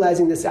in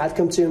utilizing this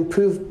outcome to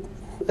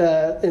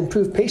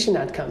improve patient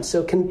outcomes.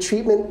 So can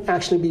treatment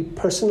actually be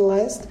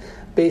personalized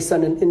based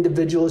on an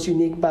individual's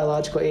unique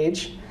biological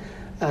age?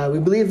 We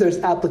believe there's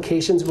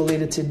applications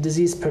related to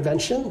disease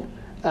prevention.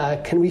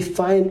 Can we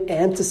find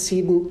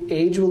antecedent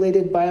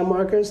age-related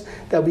biomarkers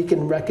that we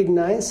can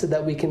recognize so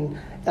that we can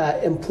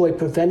employ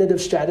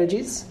preventative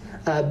strategies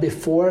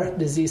before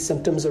disease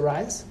symptoms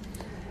arise?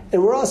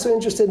 And we're also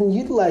interested in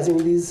utilizing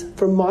these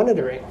for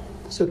monitoring.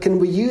 So can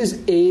we use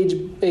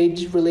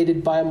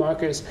age-related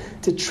biomarkers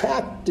to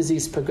track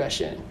disease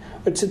progression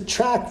or to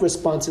track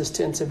responses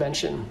to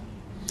intervention?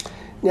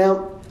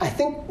 Now, I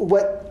think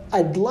what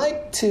I'd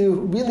like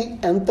to really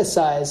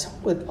emphasize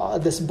with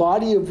this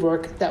body of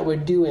work that we're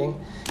doing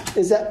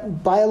is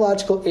that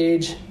biological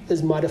age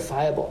is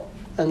modifiable,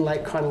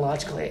 unlike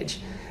chronological age.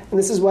 And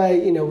this is why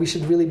we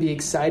should really be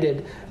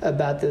excited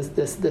about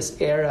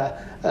this era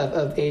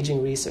of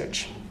aging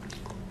research.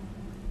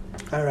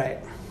 All right.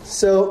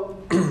 So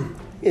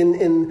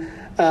in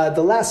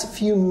the last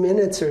few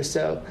minutes or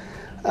so,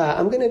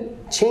 I'm going to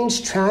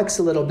change tracks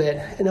a little bit,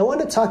 and I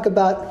want to talk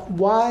about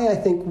why I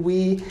think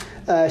we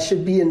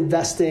should be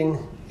investing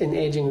in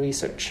aging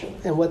research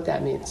and what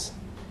that means.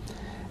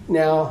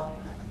 Now,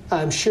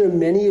 I'm sure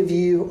many of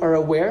you are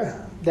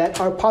aware that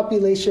our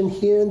population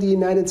here in the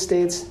United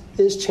States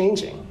is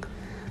changing.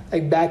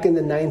 Like back in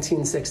the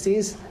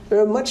 1960s,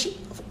 there were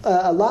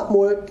a lot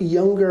more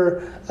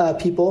younger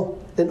people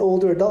than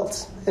older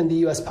adults in the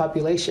U.S.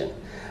 population.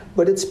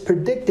 But it's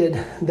predicted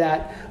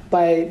that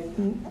by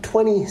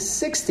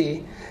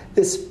 2060,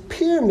 this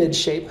pyramid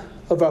shape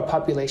of our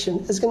population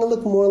is going to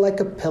look more like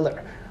a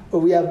pillar,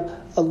 where we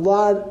have a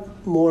lot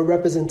more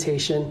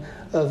representation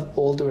of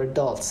older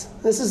adults.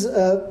 This is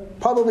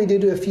probably due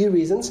to a few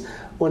reasons.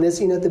 One is,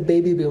 the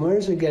baby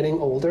boomers are getting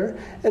older,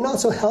 and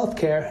also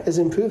healthcare is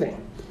improving.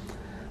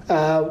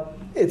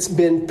 It's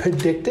been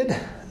predicted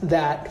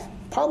that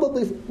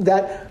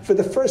for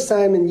the first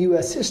time in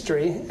U.S.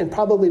 history, and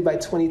probably by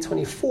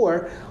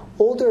 2024,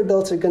 older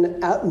adults are going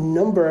to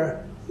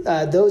outnumber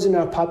those in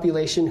our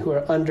population who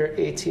are under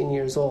 18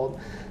 years old.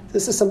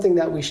 This is something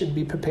that we should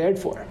be prepared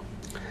for.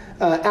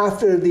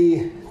 After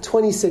the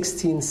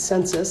 2016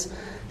 census,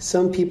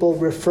 some people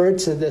referred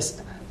to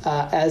this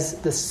as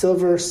the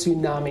silver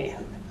tsunami,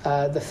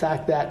 the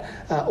fact that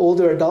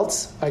older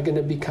adults are going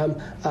to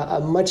become a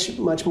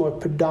much more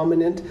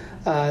predominant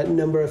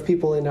number of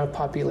people in our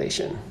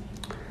population.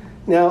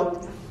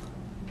 Now,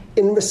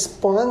 in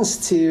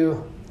response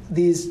to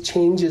these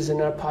changes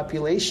in our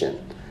population,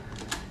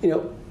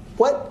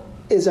 what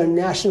is our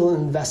national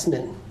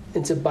investment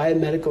into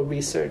biomedical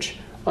research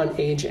on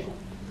aging?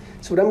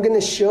 So what I'm going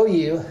to show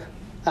you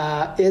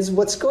is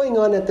what's going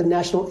on at the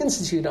National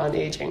Institute on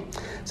Aging.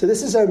 So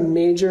this is our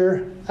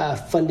major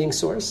funding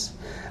source.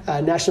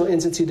 National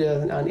Institute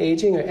on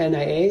Aging, or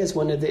NIA, is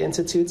one of the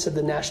institutes of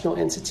the National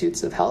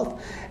Institutes of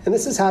Health. And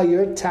this is how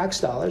your tax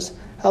dollars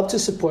help to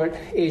support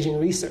aging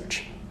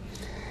research.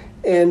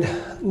 And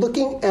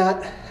looking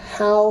at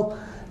how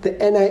the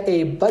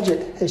NIA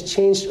budget has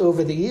changed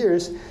over the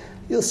years,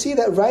 you'll see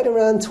that right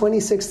around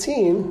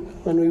 2016,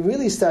 when we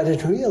really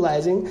started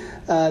realizing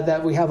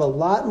that we have a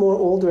lot more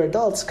older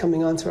adults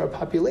coming onto our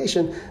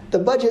population, the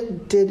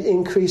budget did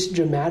increase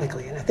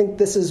dramatically. And I think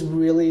this is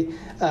really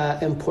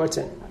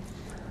important.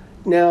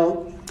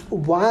 Now,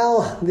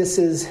 while this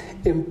is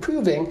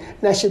improving,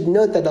 and I should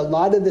note that a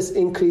lot of this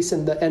increase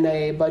in the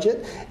NIA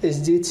budget is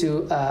due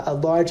to a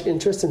large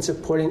interest in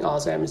supporting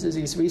Alzheimer's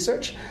disease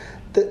research,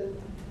 the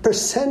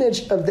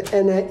percentage of the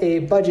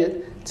NIA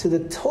budget to the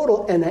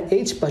total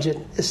NIH budget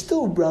is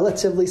still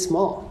relatively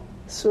small.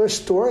 So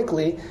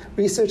historically,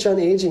 research on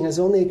aging has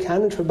only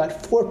accounted for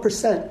about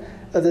 4%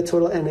 of the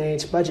total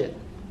NIH budget.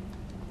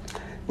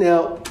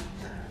 Now,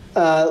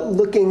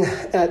 looking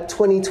at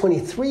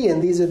 2023,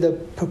 and these are the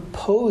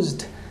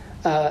proposed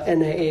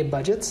NIA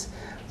budgets,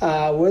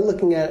 we're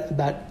looking at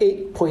about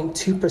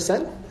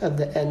 8.2% of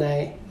the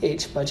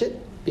NIH budget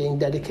being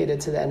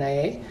dedicated to the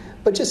NIA.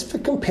 But just for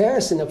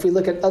comparison, if we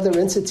look at other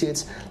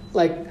institutes,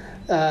 like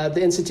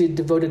the Institute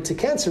devoted to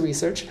cancer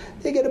research,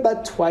 they get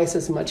about twice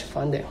as much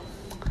funding.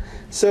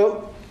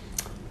 So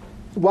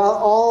while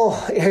all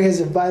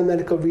areas of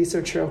biomedical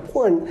research are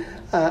important,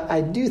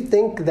 I do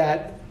think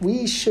that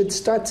we should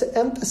start to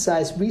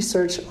emphasize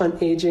research on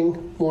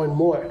aging more and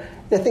more.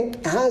 And I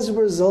think as a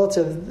result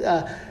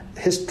of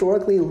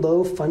historically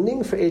low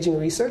funding for aging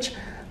research,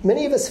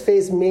 many of us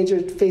face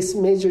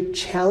major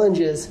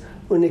challenges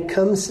when it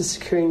comes to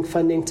securing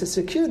funding to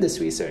secure this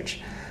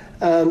research.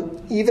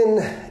 Even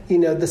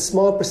the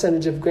small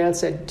percentage of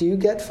grants that do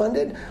get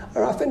funded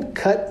are often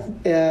cut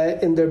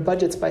in their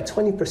budgets by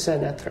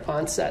 20% at their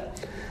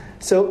onset.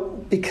 So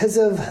because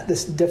of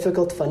this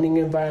difficult funding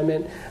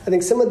environment, I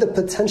think some of the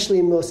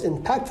potentially most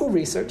impactful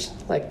research,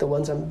 like the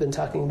ones I've been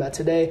talking about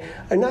today,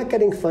 are not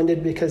getting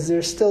funded because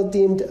they're still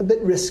deemed a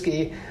bit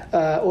risky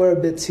or a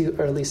bit too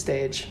early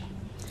stage.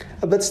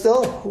 But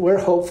still, we're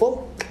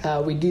hopeful.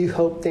 We do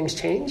hope things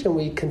change, and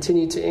we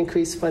continue to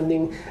increase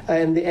funding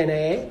in the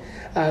NIA.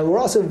 We're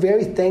also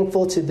very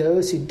thankful to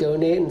those who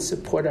donate and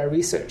support our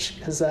research,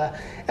 because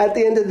at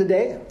the end of the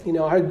day,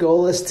 our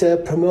goal is to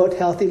promote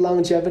healthy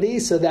longevity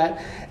so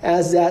that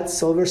as that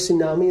silver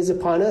tsunami is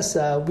upon us,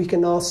 we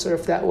can all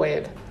surf that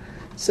wave.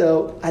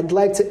 So I'd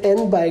like to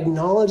end by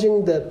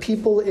acknowledging the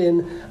people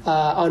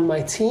on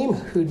my team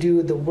who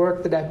do the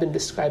work that I've been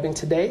describing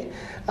today.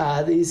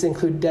 These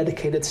include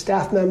dedicated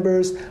staff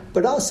members,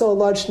 but also a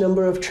large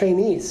number of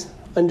trainees,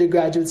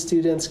 undergraduate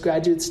students,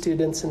 graduate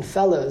students, and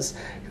fellows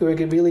who are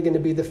really going to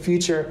be the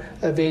future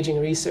of aging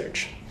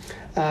research.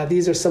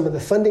 These are some of the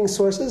funding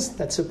sources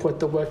that support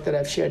the work that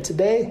I've shared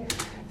today.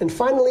 And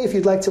finally, if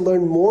you'd like to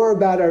learn more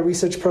about our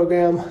research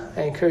program,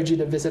 I encourage you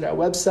to visit our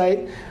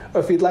website.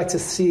 Or if you'd like to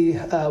see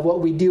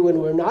what we do when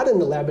we're not in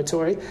the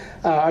laboratory,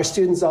 our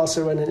students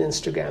also run an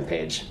Instagram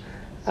page.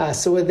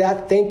 So with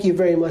that, thank you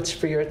very much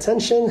for your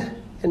attention,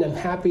 and I'm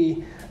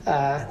happy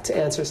to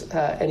answer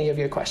any of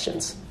your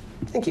questions.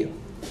 Thank you.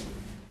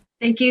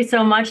 Thank you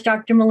so much,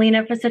 Dr.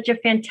 Molina, for such a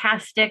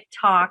fantastic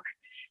talk.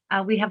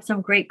 We have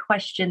some great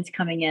questions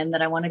coming in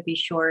that I want to be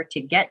sure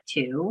to get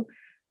to.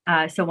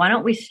 So why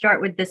don't we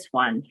start with this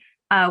one?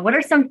 What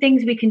are some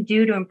things we can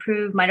do to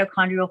improve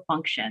mitochondrial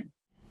function?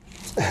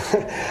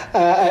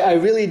 I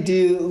really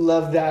do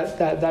love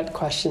that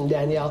question,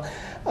 Danielle.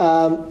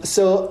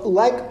 So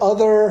like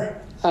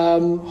other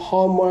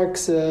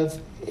hallmarks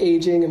of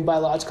aging and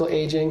biological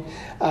aging,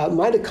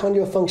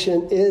 mitochondrial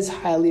function is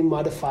highly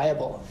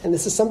modifiable. And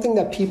this is something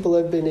that people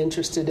have been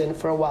interested in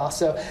for a while.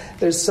 So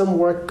there's some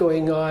work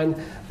going on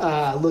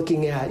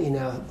looking at,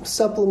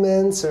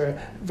 supplements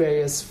or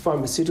various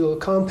pharmaceutical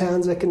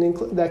compounds that can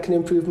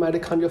improve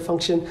mitochondrial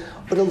function.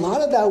 But a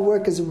lot of that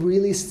work is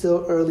really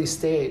still early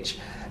stage.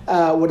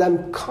 What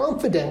I'm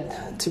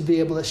confident to be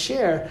able to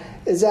share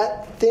is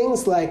that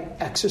things like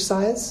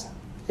exercise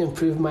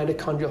improve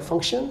mitochondrial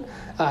function.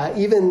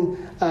 Even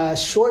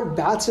short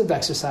bouts of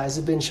exercise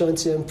have been shown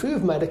to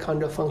improve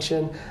mitochondrial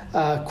function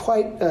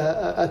quite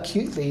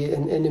acutely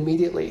and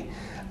immediately.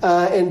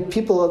 And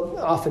people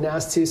often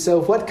ask too,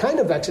 so what kind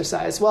of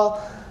exercise? Well,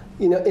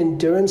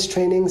 endurance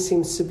training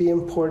seems to be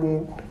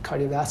important.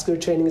 Cardiovascular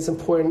training is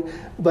important.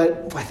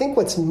 But I think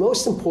what's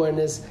most important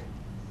is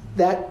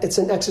that it's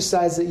an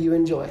exercise that you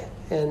enjoy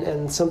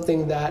and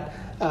something that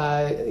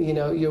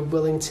you're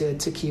willing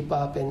to keep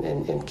up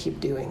and keep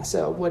doing.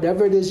 So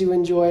whatever it is you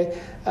enjoy,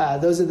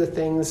 those are the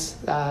things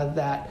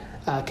that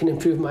can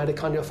improve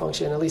mitochondrial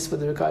function, at least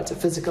with regard to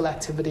physical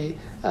activity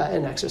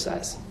and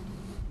exercise.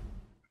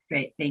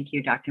 Great. Thank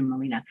you, Dr.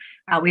 Molina.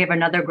 We have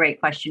another great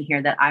question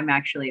here that I'm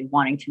actually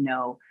wanting to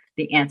know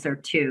the answer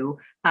to.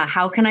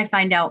 How can I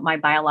find out my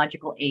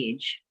biological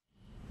age?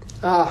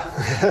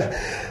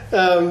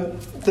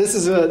 This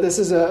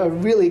is a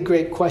really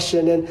great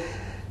question, and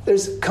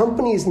there's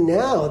companies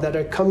now that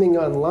are coming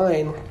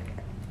online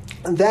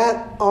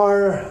that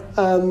are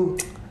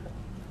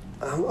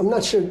I'm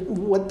not sure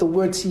what the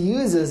word to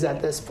use is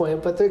at this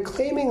point, but they're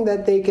claiming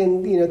that they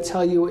can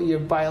tell you what your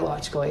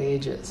biological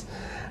age is.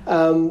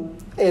 Some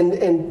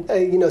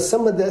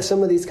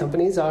of these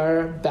companies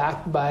are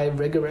backed by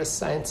rigorous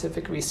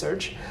scientific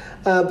research.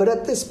 But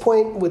at this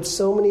point, with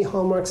so many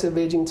hallmarks of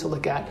aging to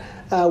look at,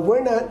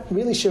 we're not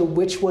really sure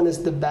which one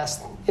is the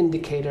best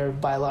indicator of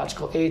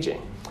biological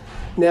aging.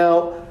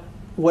 Now,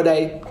 what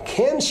I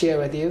can share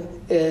with you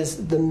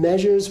is the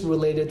measures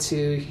related to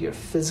your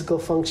physical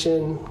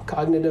function,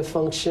 cognitive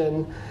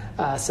function,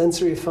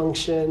 sensory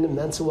function,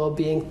 mental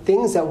well-being,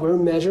 things that we're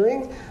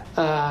measuring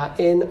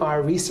in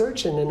our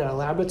research and in our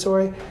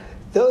laboratory.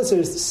 Those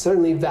are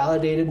certainly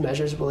validated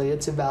measures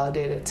related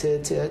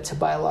to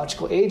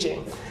biological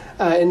aging.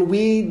 And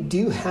we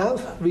do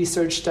have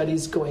research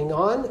studies going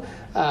on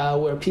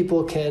where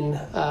people can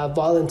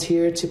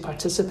volunteer to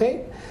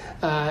participate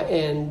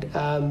and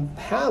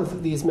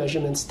have these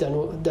measurements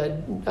done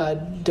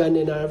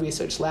in our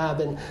research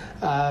lab. And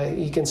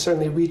you can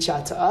certainly reach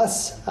out to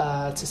us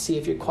to see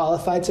if you're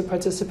qualified to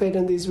participate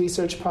in these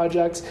research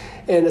projects.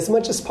 And as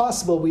much as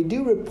possible, we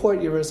do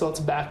report your results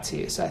back to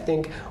you. So I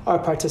think our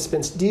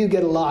participants do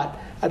get a lot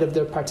out of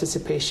their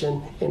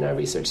participation in our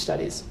research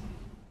studies.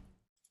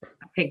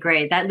 Okay,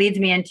 great. That leads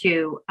me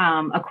into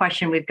a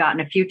question we've gotten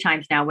a few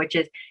times now, which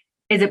is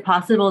it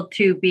possible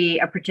to be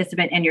a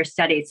participant in your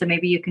study? So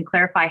maybe you can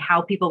clarify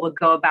how people would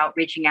go about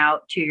reaching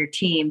out to your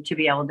team to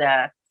be able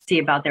to see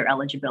about their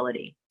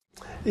eligibility.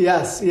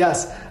 Yes.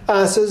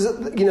 So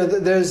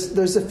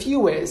there's a few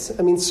ways.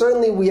 I mean,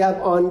 certainly we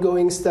have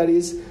ongoing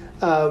studies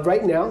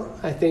right now.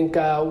 I think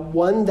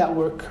one that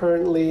we're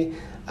currently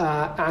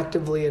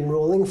actively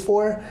enrolling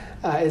for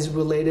is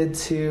related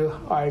to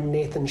our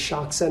Nathan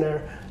Schock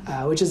Center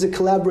which is a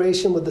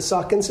collaboration with the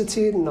Salk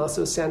Institute and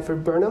also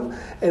Sanford Burnham.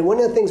 And one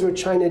of the things we're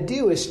trying to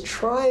do is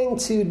trying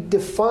to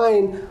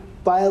define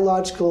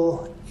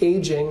biological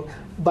aging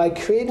by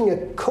creating a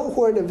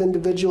cohort of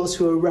individuals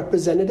who are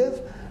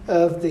representative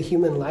of the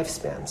human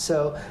lifespan.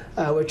 So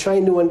we're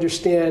trying to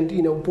understand,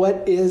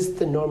 what is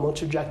the normal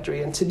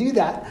trajectory. And to do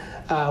that,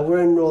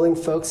 we're enrolling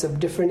folks of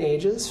different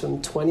ages,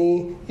 from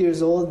 20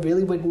 years old,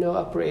 really with no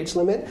upper age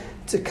limit,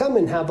 to come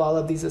and have all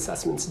of these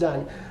assessments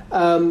done.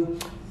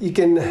 You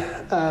can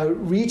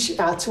reach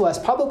out to us.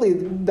 Probably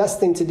the best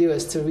thing to do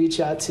is to reach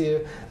out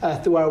to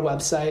through our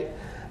website.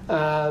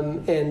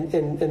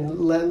 And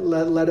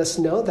let us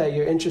know that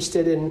you're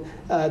interested in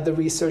the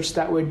research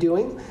that we're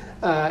doing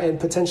and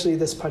potentially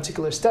this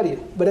particular study.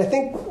 But I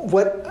think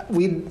what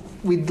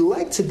we'd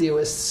like to do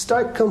is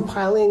start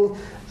compiling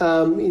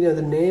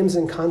the names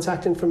and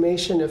contact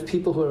information of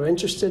people who are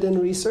interested in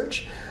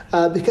research,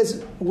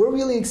 because we're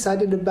really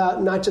excited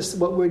about not just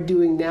what we're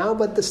doing now,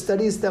 but the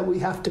studies that we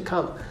have to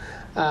come.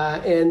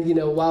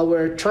 While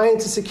we're trying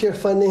to secure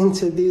funding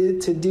to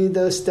do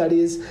those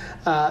studies,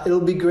 it'll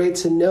be great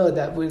to know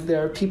that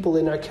there are people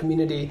in our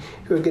community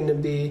who are going to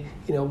be,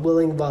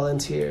 willing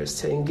volunteers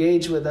to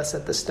engage with us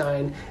at the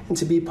Stein and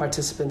to be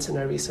participants in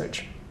our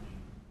research.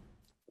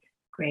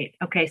 Great.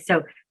 Okay,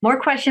 so more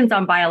questions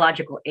on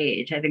biological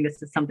age. I think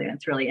this is something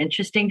that's really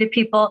interesting to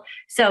people.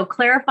 So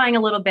clarifying a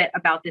little bit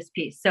about this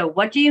piece. So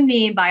what do you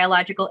mean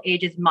biological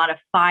age is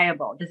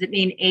modifiable? Does it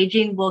mean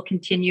aging will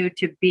continue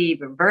to be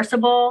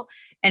reversible?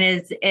 And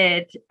is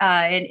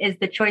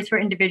the choice for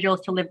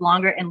individuals to live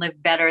longer and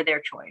live better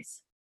their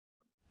choice?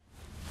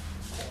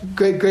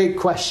 Great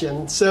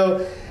question.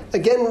 So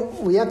again,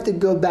 we have to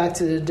go back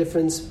to the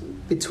difference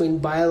between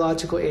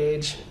biological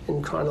age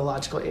and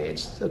chronological age.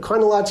 So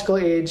chronological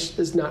age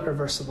is not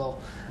reversible.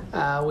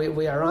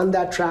 We are on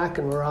that track,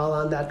 and we're all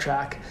on that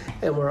track,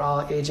 and we're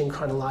all aging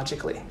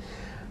chronologically.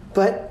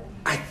 But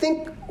I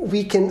think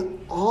we can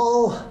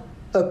all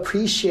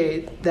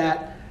appreciate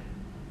that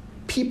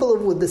people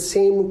with the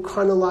same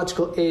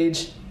chronological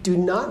age do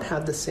not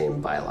have the same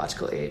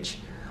biological age.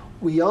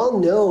 We all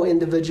know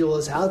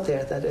individuals out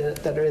there that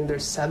are in their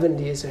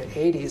 70s or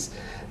 80s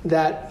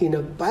that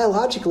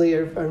biologically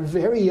are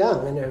very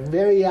young and are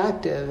very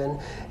active,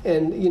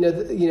 and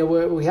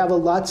we have a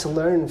lot to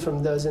learn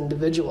from those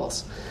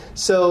individuals.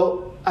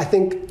 So I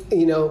think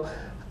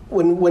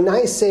when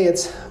I say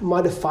it's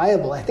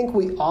modifiable, I think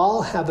we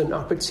all have an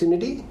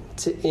opportunity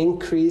to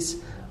increase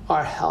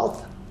our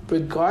health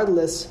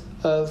regardless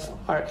of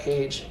our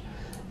age,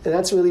 and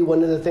that's really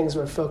one of the things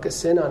we're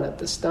focusing on at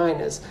the Stein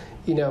is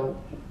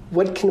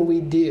what can we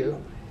do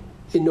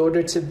in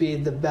order to be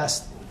the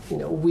best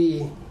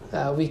we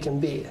can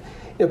be.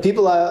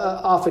 People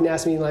often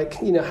ask me,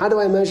 how do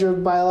I measure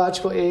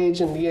biological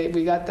age? And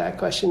we got that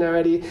question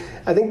already.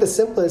 I think the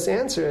simplest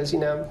answer is,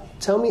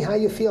 tell me how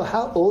you feel.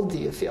 How old do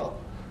you feel?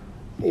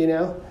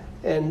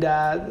 And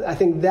I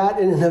think that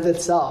in and of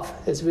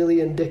itself is really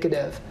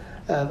indicative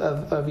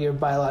of your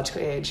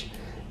biological age.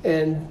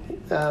 And,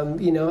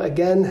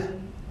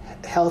 again,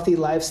 healthy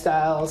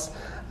lifestyles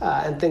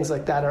and things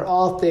like that are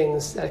all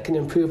things that can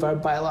improve our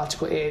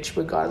biological age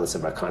regardless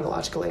of our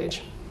chronological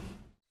age.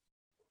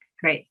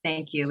 Great.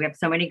 Thank you. We have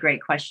so many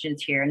great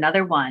questions here.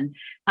 Another one.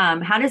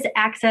 How does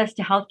access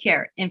to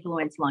healthcare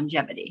influence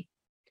longevity?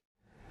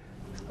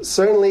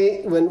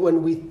 Certainly,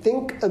 when we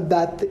think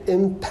about the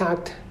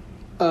impact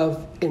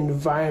of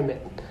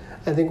environment,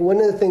 I think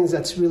one of the things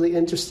that's really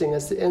interesting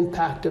is the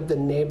impact of the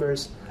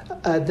neighborhoods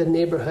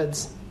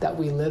that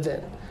we live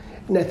in.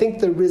 And I think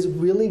there is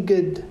really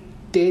good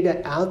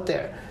data out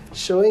there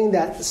showing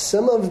that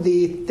some of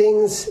the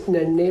things in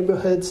the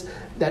neighborhoods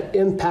that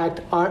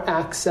impact our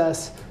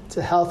access to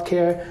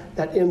healthcare,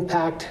 that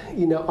impact,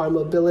 our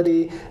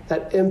mobility,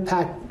 that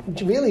impact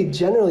really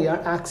generally our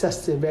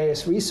access to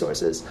various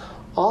resources,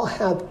 all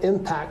have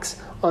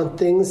impacts on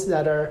things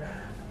that are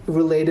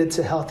related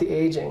to healthy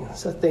aging.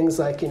 So things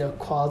like,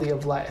 quality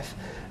of life,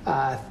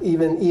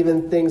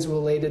 even things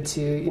related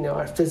to,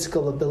 our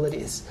physical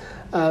abilities.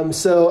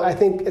 So I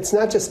think it's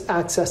not just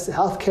access to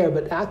healthcare,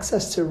 but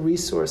access to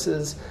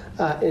resources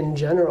in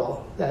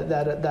general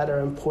that are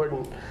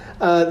important.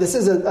 This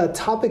is a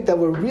topic that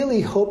we're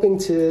really hoping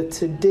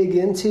to dig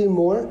into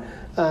more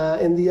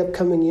in the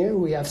upcoming year.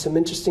 We have some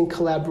interesting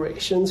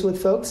collaborations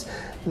with folks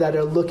that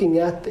are looking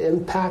at the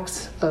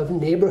impacts of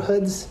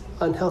neighborhoods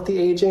on healthy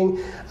aging.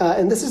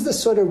 And this is the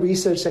sort of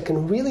research that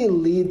can really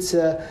lead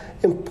to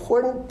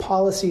important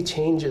policy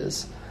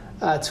changes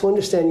to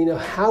understand,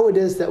 how it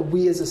is that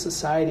we as a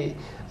society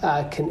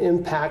can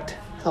impact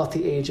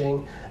healthy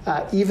aging,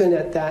 even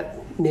at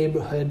that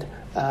neighborhood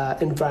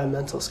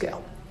environmental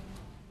scale.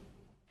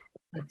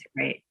 That's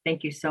great.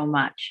 Thank you so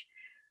much.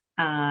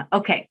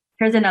 Okay,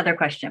 here's another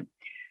question.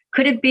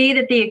 Could it be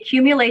that the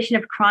accumulation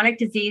of chronic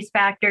disease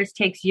factors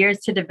takes years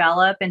to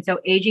develop, and so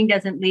aging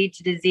doesn't lead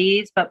to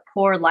disease, but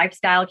poor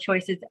lifestyle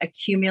choices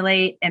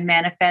accumulate and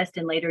manifest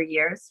in later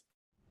years?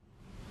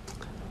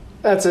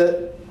 That's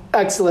an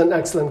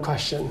excellent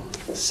question.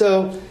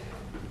 So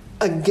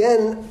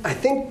again, I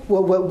think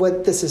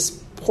what this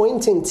is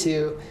pointing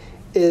to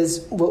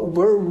is what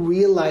we're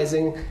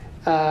realizing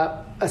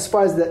as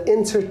far as the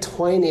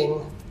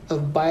intertwining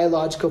of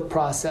biological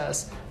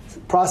processes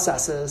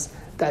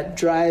that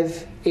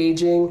drive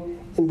aging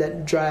and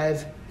that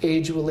drive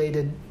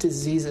age-related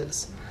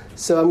diseases.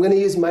 So I'm going to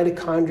use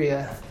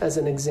mitochondria as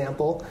an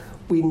example.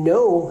 We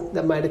know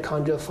that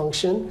mitochondrial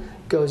function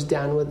goes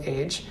down with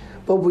age,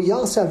 but we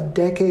also have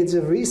decades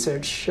of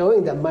research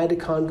showing that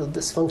mitochondrial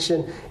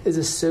dysfunction is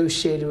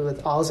associated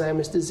with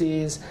Alzheimer's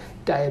disease,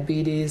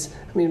 diabetes,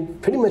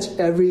 pretty much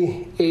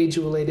every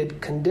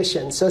age-related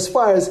condition. So as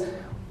far as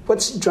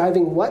what's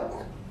driving what,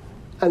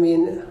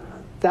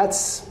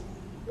 that's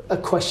a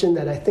question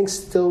that I think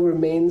still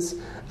remains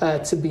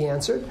to be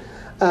answered.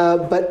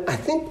 But I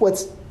think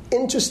what's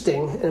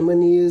interesting, and I'm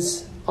going to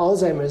use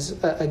Alzheimer's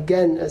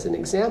again as an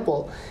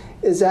example,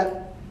 is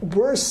that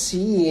we're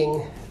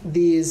seeing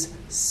these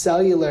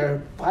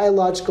cellular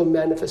biological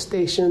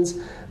manifestations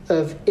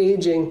of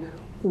aging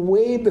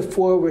way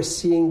before we're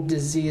seeing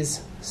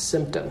disease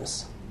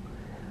symptoms.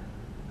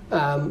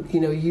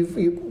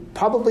 You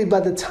probably by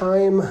the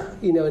time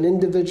an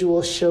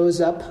individual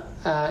shows up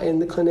in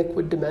the clinic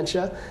with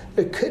dementia,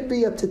 there could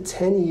be up to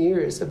 10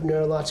 years of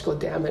neurological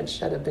damage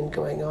that have been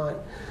going on.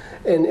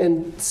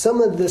 And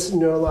some of this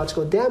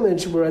neurological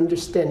damage we're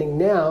understanding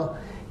now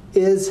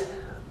is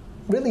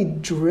really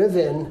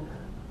driven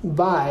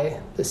by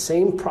the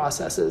same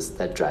processes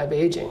that drive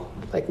aging,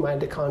 like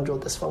mitochondrial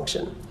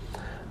dysfunction.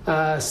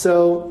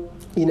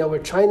 We're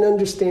trying to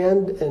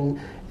understand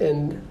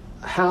and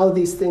how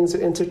these things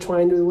are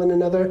intertwined with one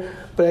another.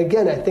 But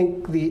again, I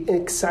think the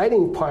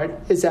exciting part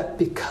is that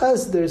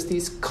because there's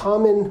these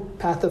common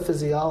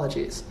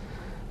pathophysiologies,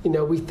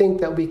 we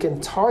think that we can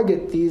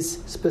target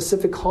these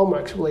specific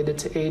hallmarks related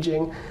to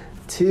aging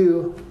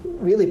to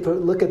really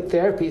look at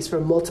therapies for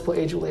multiple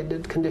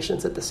age-related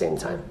conditions at the same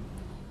time.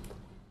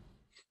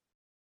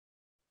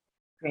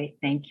 Great,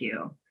 thank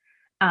you.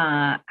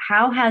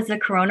 How has the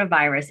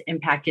coronavirus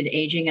impacted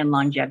aging and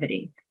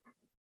longevity?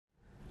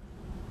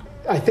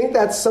 I think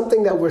that's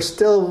something that we're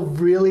still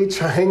really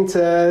trying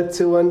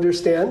to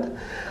understand.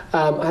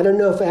 I don't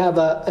know if I have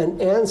an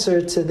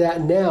answer to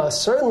that now.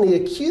 Certainly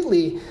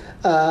acutely,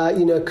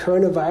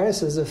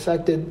 coronavirus has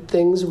affected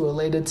things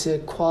related to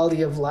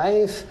quality of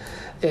life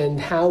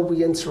and how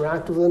we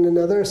interact with one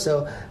another.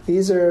 So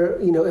these are,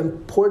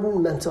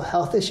 important mental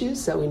health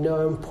issues that we know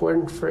are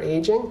important for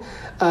aging.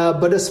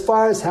 But as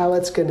far as how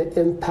it's going to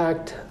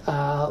impact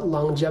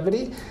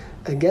longevity,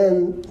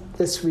 again,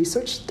 this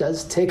research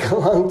does take a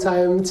long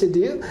time to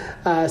do.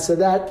 So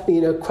that,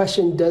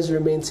 question does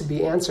remain to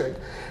be answered.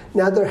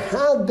 Now, there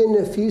have been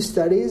a few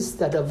studies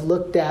that have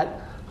looked at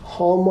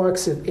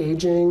hallmarks of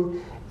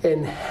aging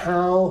and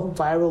how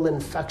viral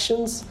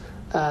infections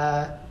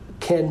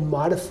can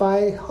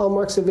modify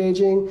hallmarks of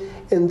aging.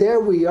 And there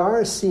we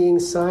are seeing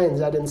signs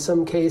that in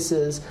some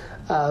cases,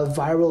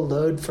 viral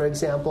load, for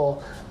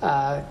example,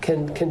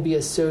 can be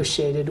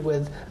associated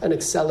with an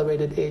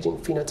accelerated aging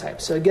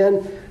phenotype. So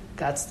again,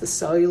 that's the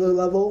cellular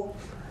level.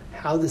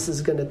 How this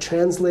is going to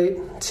translate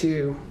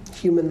to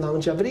human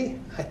longevity,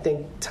 I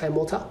think time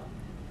will tell.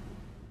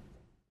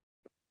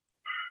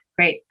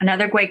 Great.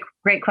 Another great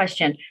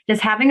question. Does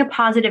having a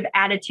positive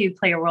attitude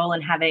play a role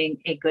in having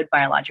a good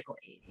biological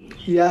age?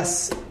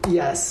 Yes.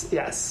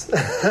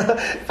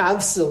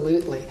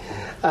 Absolutely.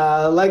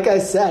 Like I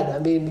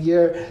said,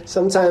 you're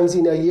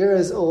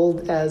as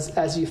old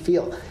as you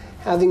feel.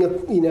 Having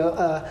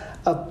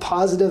a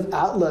positive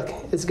outlook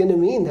is going to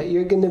mean that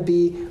you're going to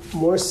be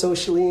more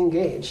socially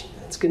engaged.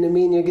 It's going to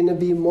mean you're going to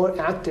be more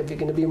active. You're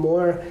going to be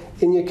more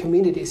in your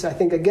community. So I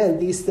think, again,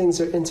 these things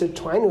are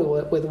intertwined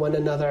with one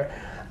another.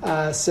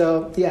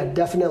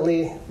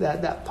 Definitely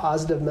that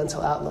positive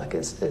mental outlook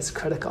is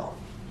critical.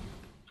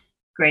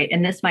 Great.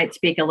 And this might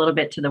speak a little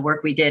bit to the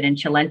work we did in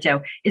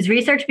Cilento. Is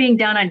research being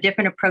done on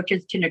different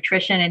approaches to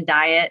nutrition and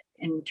diet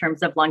in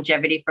terms of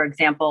longevity, for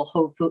example,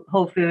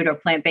 whole food or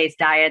plant-based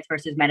diets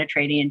versus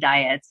Mediterranean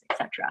diets, et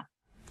cetera?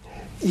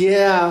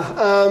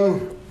 Yeah.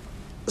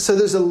 So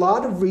there's a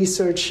lot of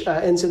research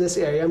into this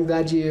area. I'm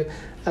glad you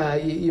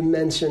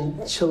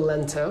mentioned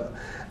Cilento.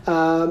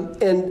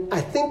 And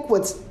I think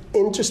what's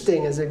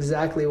interesting is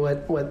exactly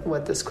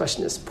what this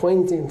question is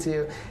pointing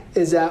to,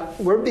 is that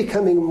we're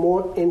becoming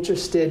more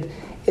interested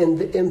in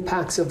the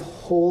impacts of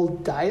whole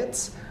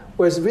diets,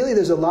 whereas really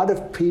there's a lot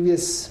of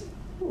previous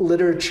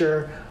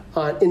literature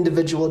on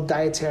individual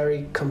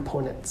dietary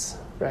components,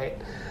 right?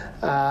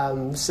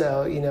 Is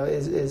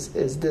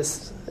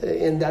this,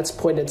 and that's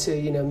pointed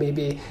to,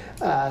 maybe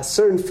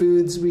certain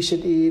foods we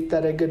should eat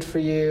that are good for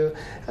you,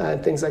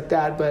 things like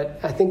that. But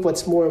I think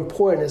what's more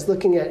important is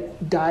looking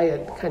at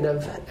diet kind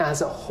of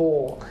as a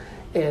whole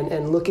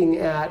and looking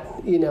at,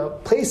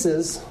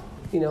 places,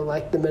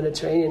 like the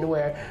Mediterranean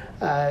where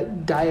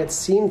diets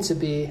seem to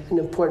be an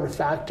important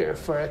factor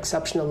for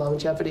exceptional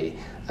longevity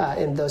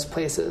in those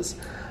places.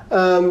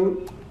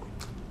 To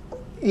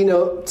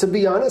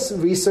be honest,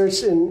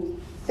 research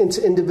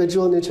into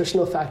individual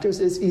nutritional factors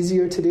is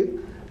easier to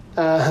do.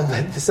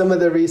 Some of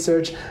the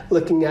research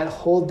looking at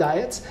whole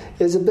diets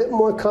is a bit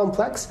more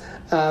complex,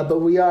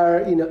 but we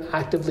are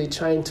actively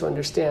trying to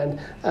understand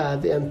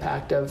the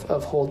impact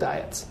of whole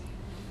diets.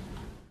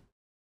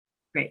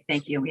 Great,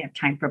 thank you. We have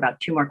time for about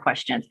 2 more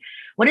questions.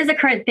 What is the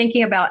current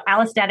thinking about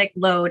allostatic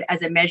load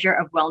as a measure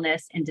of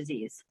wellness and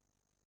disease?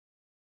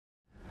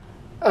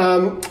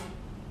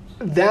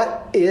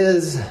 That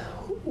is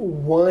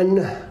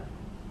one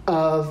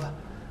of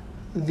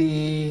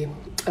the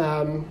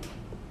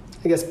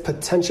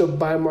potential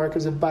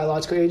biomarkers of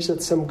biological age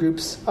that some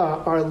groups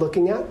are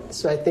looking at.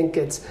 So I think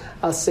it's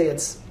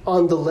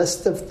on the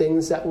list of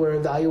things that we're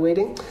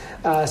evaluating.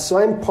 So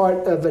I'm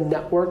part of a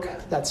network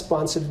that's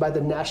sponsored by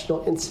the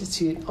National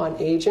Institute on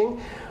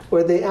Aging,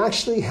 where they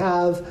actually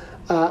have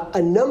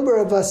a number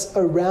of us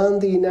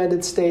around the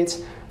United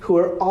States who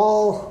are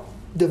all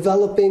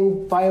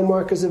developing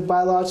biomarkers of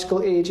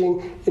biological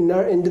aging in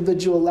our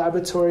individual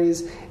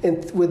laboratories,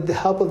 and with the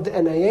help of the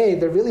NIA,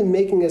 they're really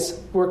making us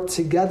work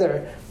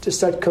together to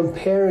start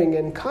comparing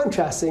and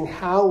contrasting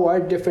how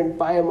our different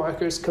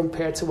biomarkers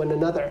compare to one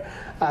another.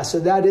 So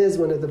that is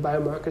one of the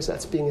biomarkers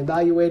that's being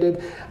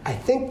evaluated. I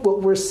think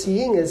what we're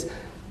seeing is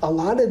a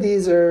lot of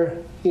these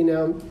are,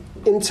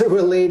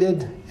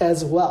 interrelated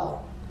as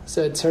well.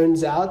 So it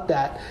turns out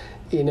that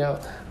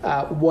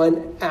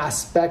one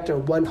aspect or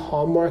one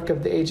hallmark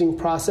of the aging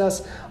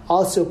process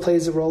also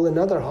plays a role in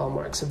other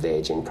hallmarks of the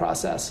aging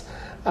process.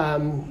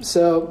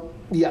 So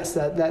yes,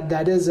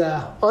 that is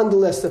on the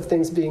list of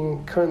things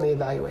being currently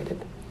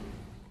evaluated.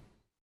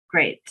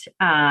 Great.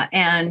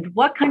 And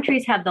what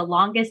countries have the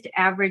longest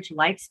average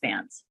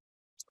lifespans?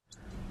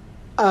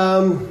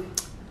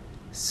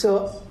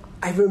 So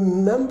I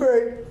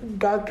remember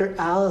Dr.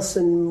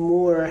 Alison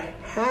Moore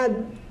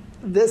had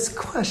this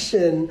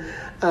question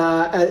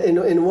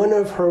in one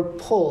of her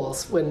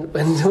polls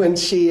when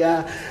she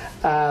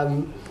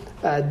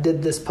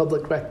did this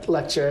public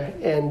lecture,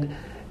 and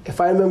if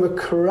I remember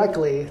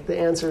correctly, the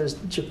answer is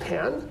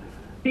Japan.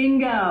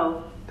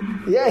 Bingo!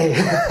 Yay!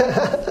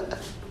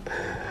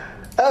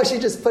 Oh, she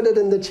just put it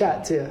in the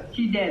chat too.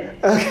 She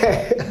did.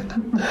 Okay,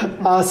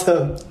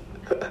 awesome.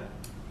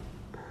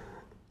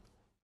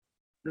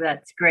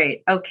 That's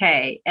great.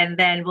 Okay, and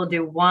then we'll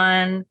do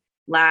one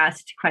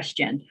last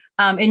question.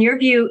 In your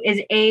view, is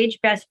age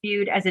best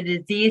viewed as a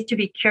disease to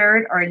be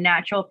cured or a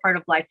natural part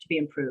of life to be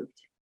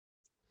improved?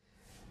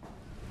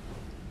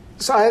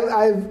 So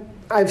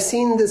I've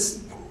seen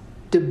this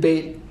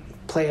debate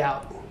play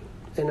out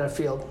in our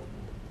field,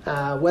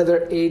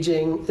 whether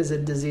aging is a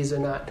disease or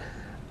not.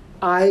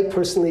 I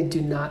personally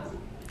do not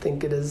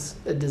think it is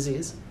a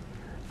disease.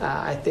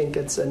 I think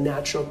it's a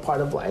natural part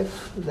of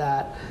life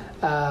that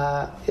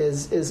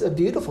is a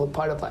beautiful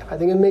part of life. I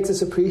think it makes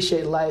us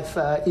appreciate life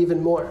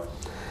even more.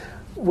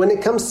 When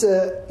it comes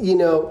to,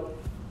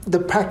 the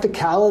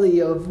practicality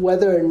of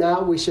whether or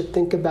not we should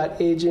think about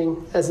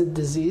aging as a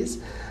disease,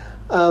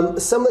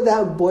 some of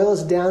that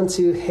boils down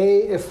to, hey,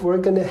 if we're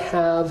going to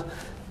have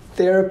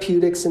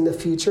therapeutics in the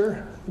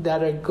future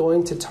that are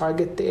going to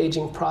target the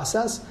aging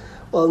process,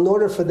 well, in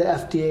order for the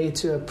FDA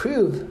to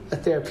approve a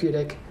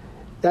therapeutic,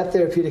 that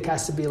therapeutic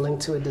has to be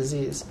linked to a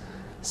disease.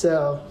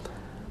 So,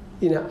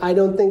 I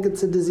don't think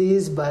it's a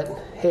disease, but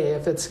hey,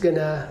 if it's going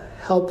to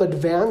help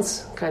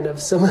advance kind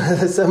of some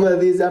of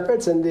these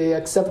efforts and the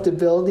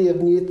acceptability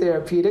of new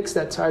therapeutics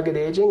that target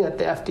aging at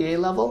the FDA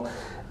level,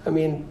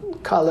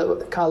 call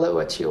it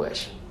what you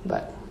wish.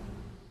 But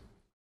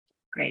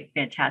great,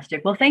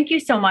 fantastic. Well, thank you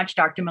so much,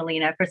 Dr.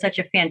 Molina, for such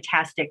a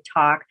fantastic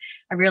talk.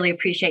 I really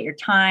appreciate your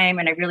time,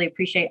 and I really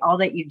appreciate all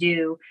that you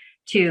do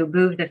to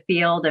move the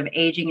field of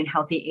aging and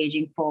healthy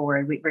aging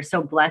forward. We're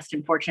so blessed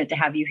and fortunate to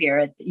have you here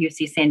at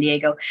UC San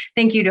Diego.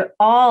 Thank you to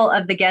all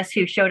of the guests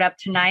who showed up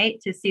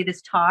tonight to see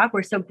this talk.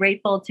 We're so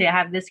grateful to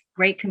have this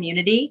great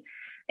community.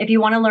 If you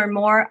want to learn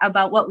more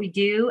about what we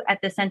do at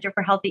the Center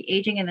for Healthy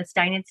Aging and the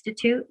Stein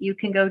Institute, you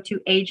can go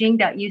to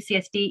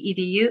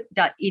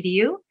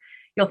aging.ucsd.edu.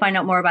 You'll find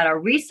out more about our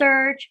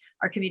research,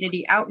 our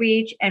community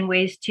outreach, and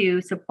ways to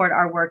support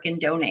our work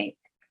and donate.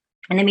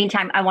 In the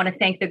meantime, I want to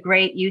thank the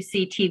great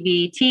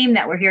UCTV team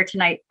that were here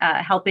tonight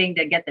helping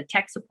to get the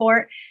tech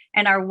support,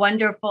 and our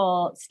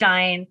wonderful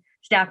Stein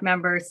staff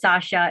members,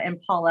 Sasha and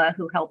Paula,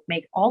 who helped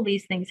make all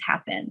these things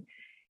happen.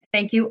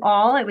 Thank you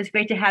all. It was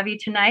great to have you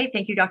tonight.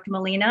 Thank you, Dr.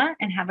 Molina,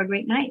 and have a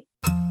great night.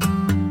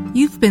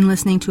 You've been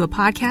listening to a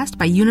podcast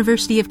by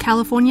University of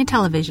California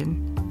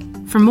Television.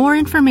 For more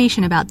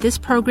information about this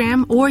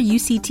program or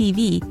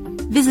UCTV,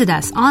 visit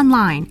us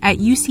online at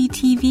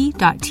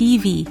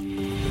uctv.tv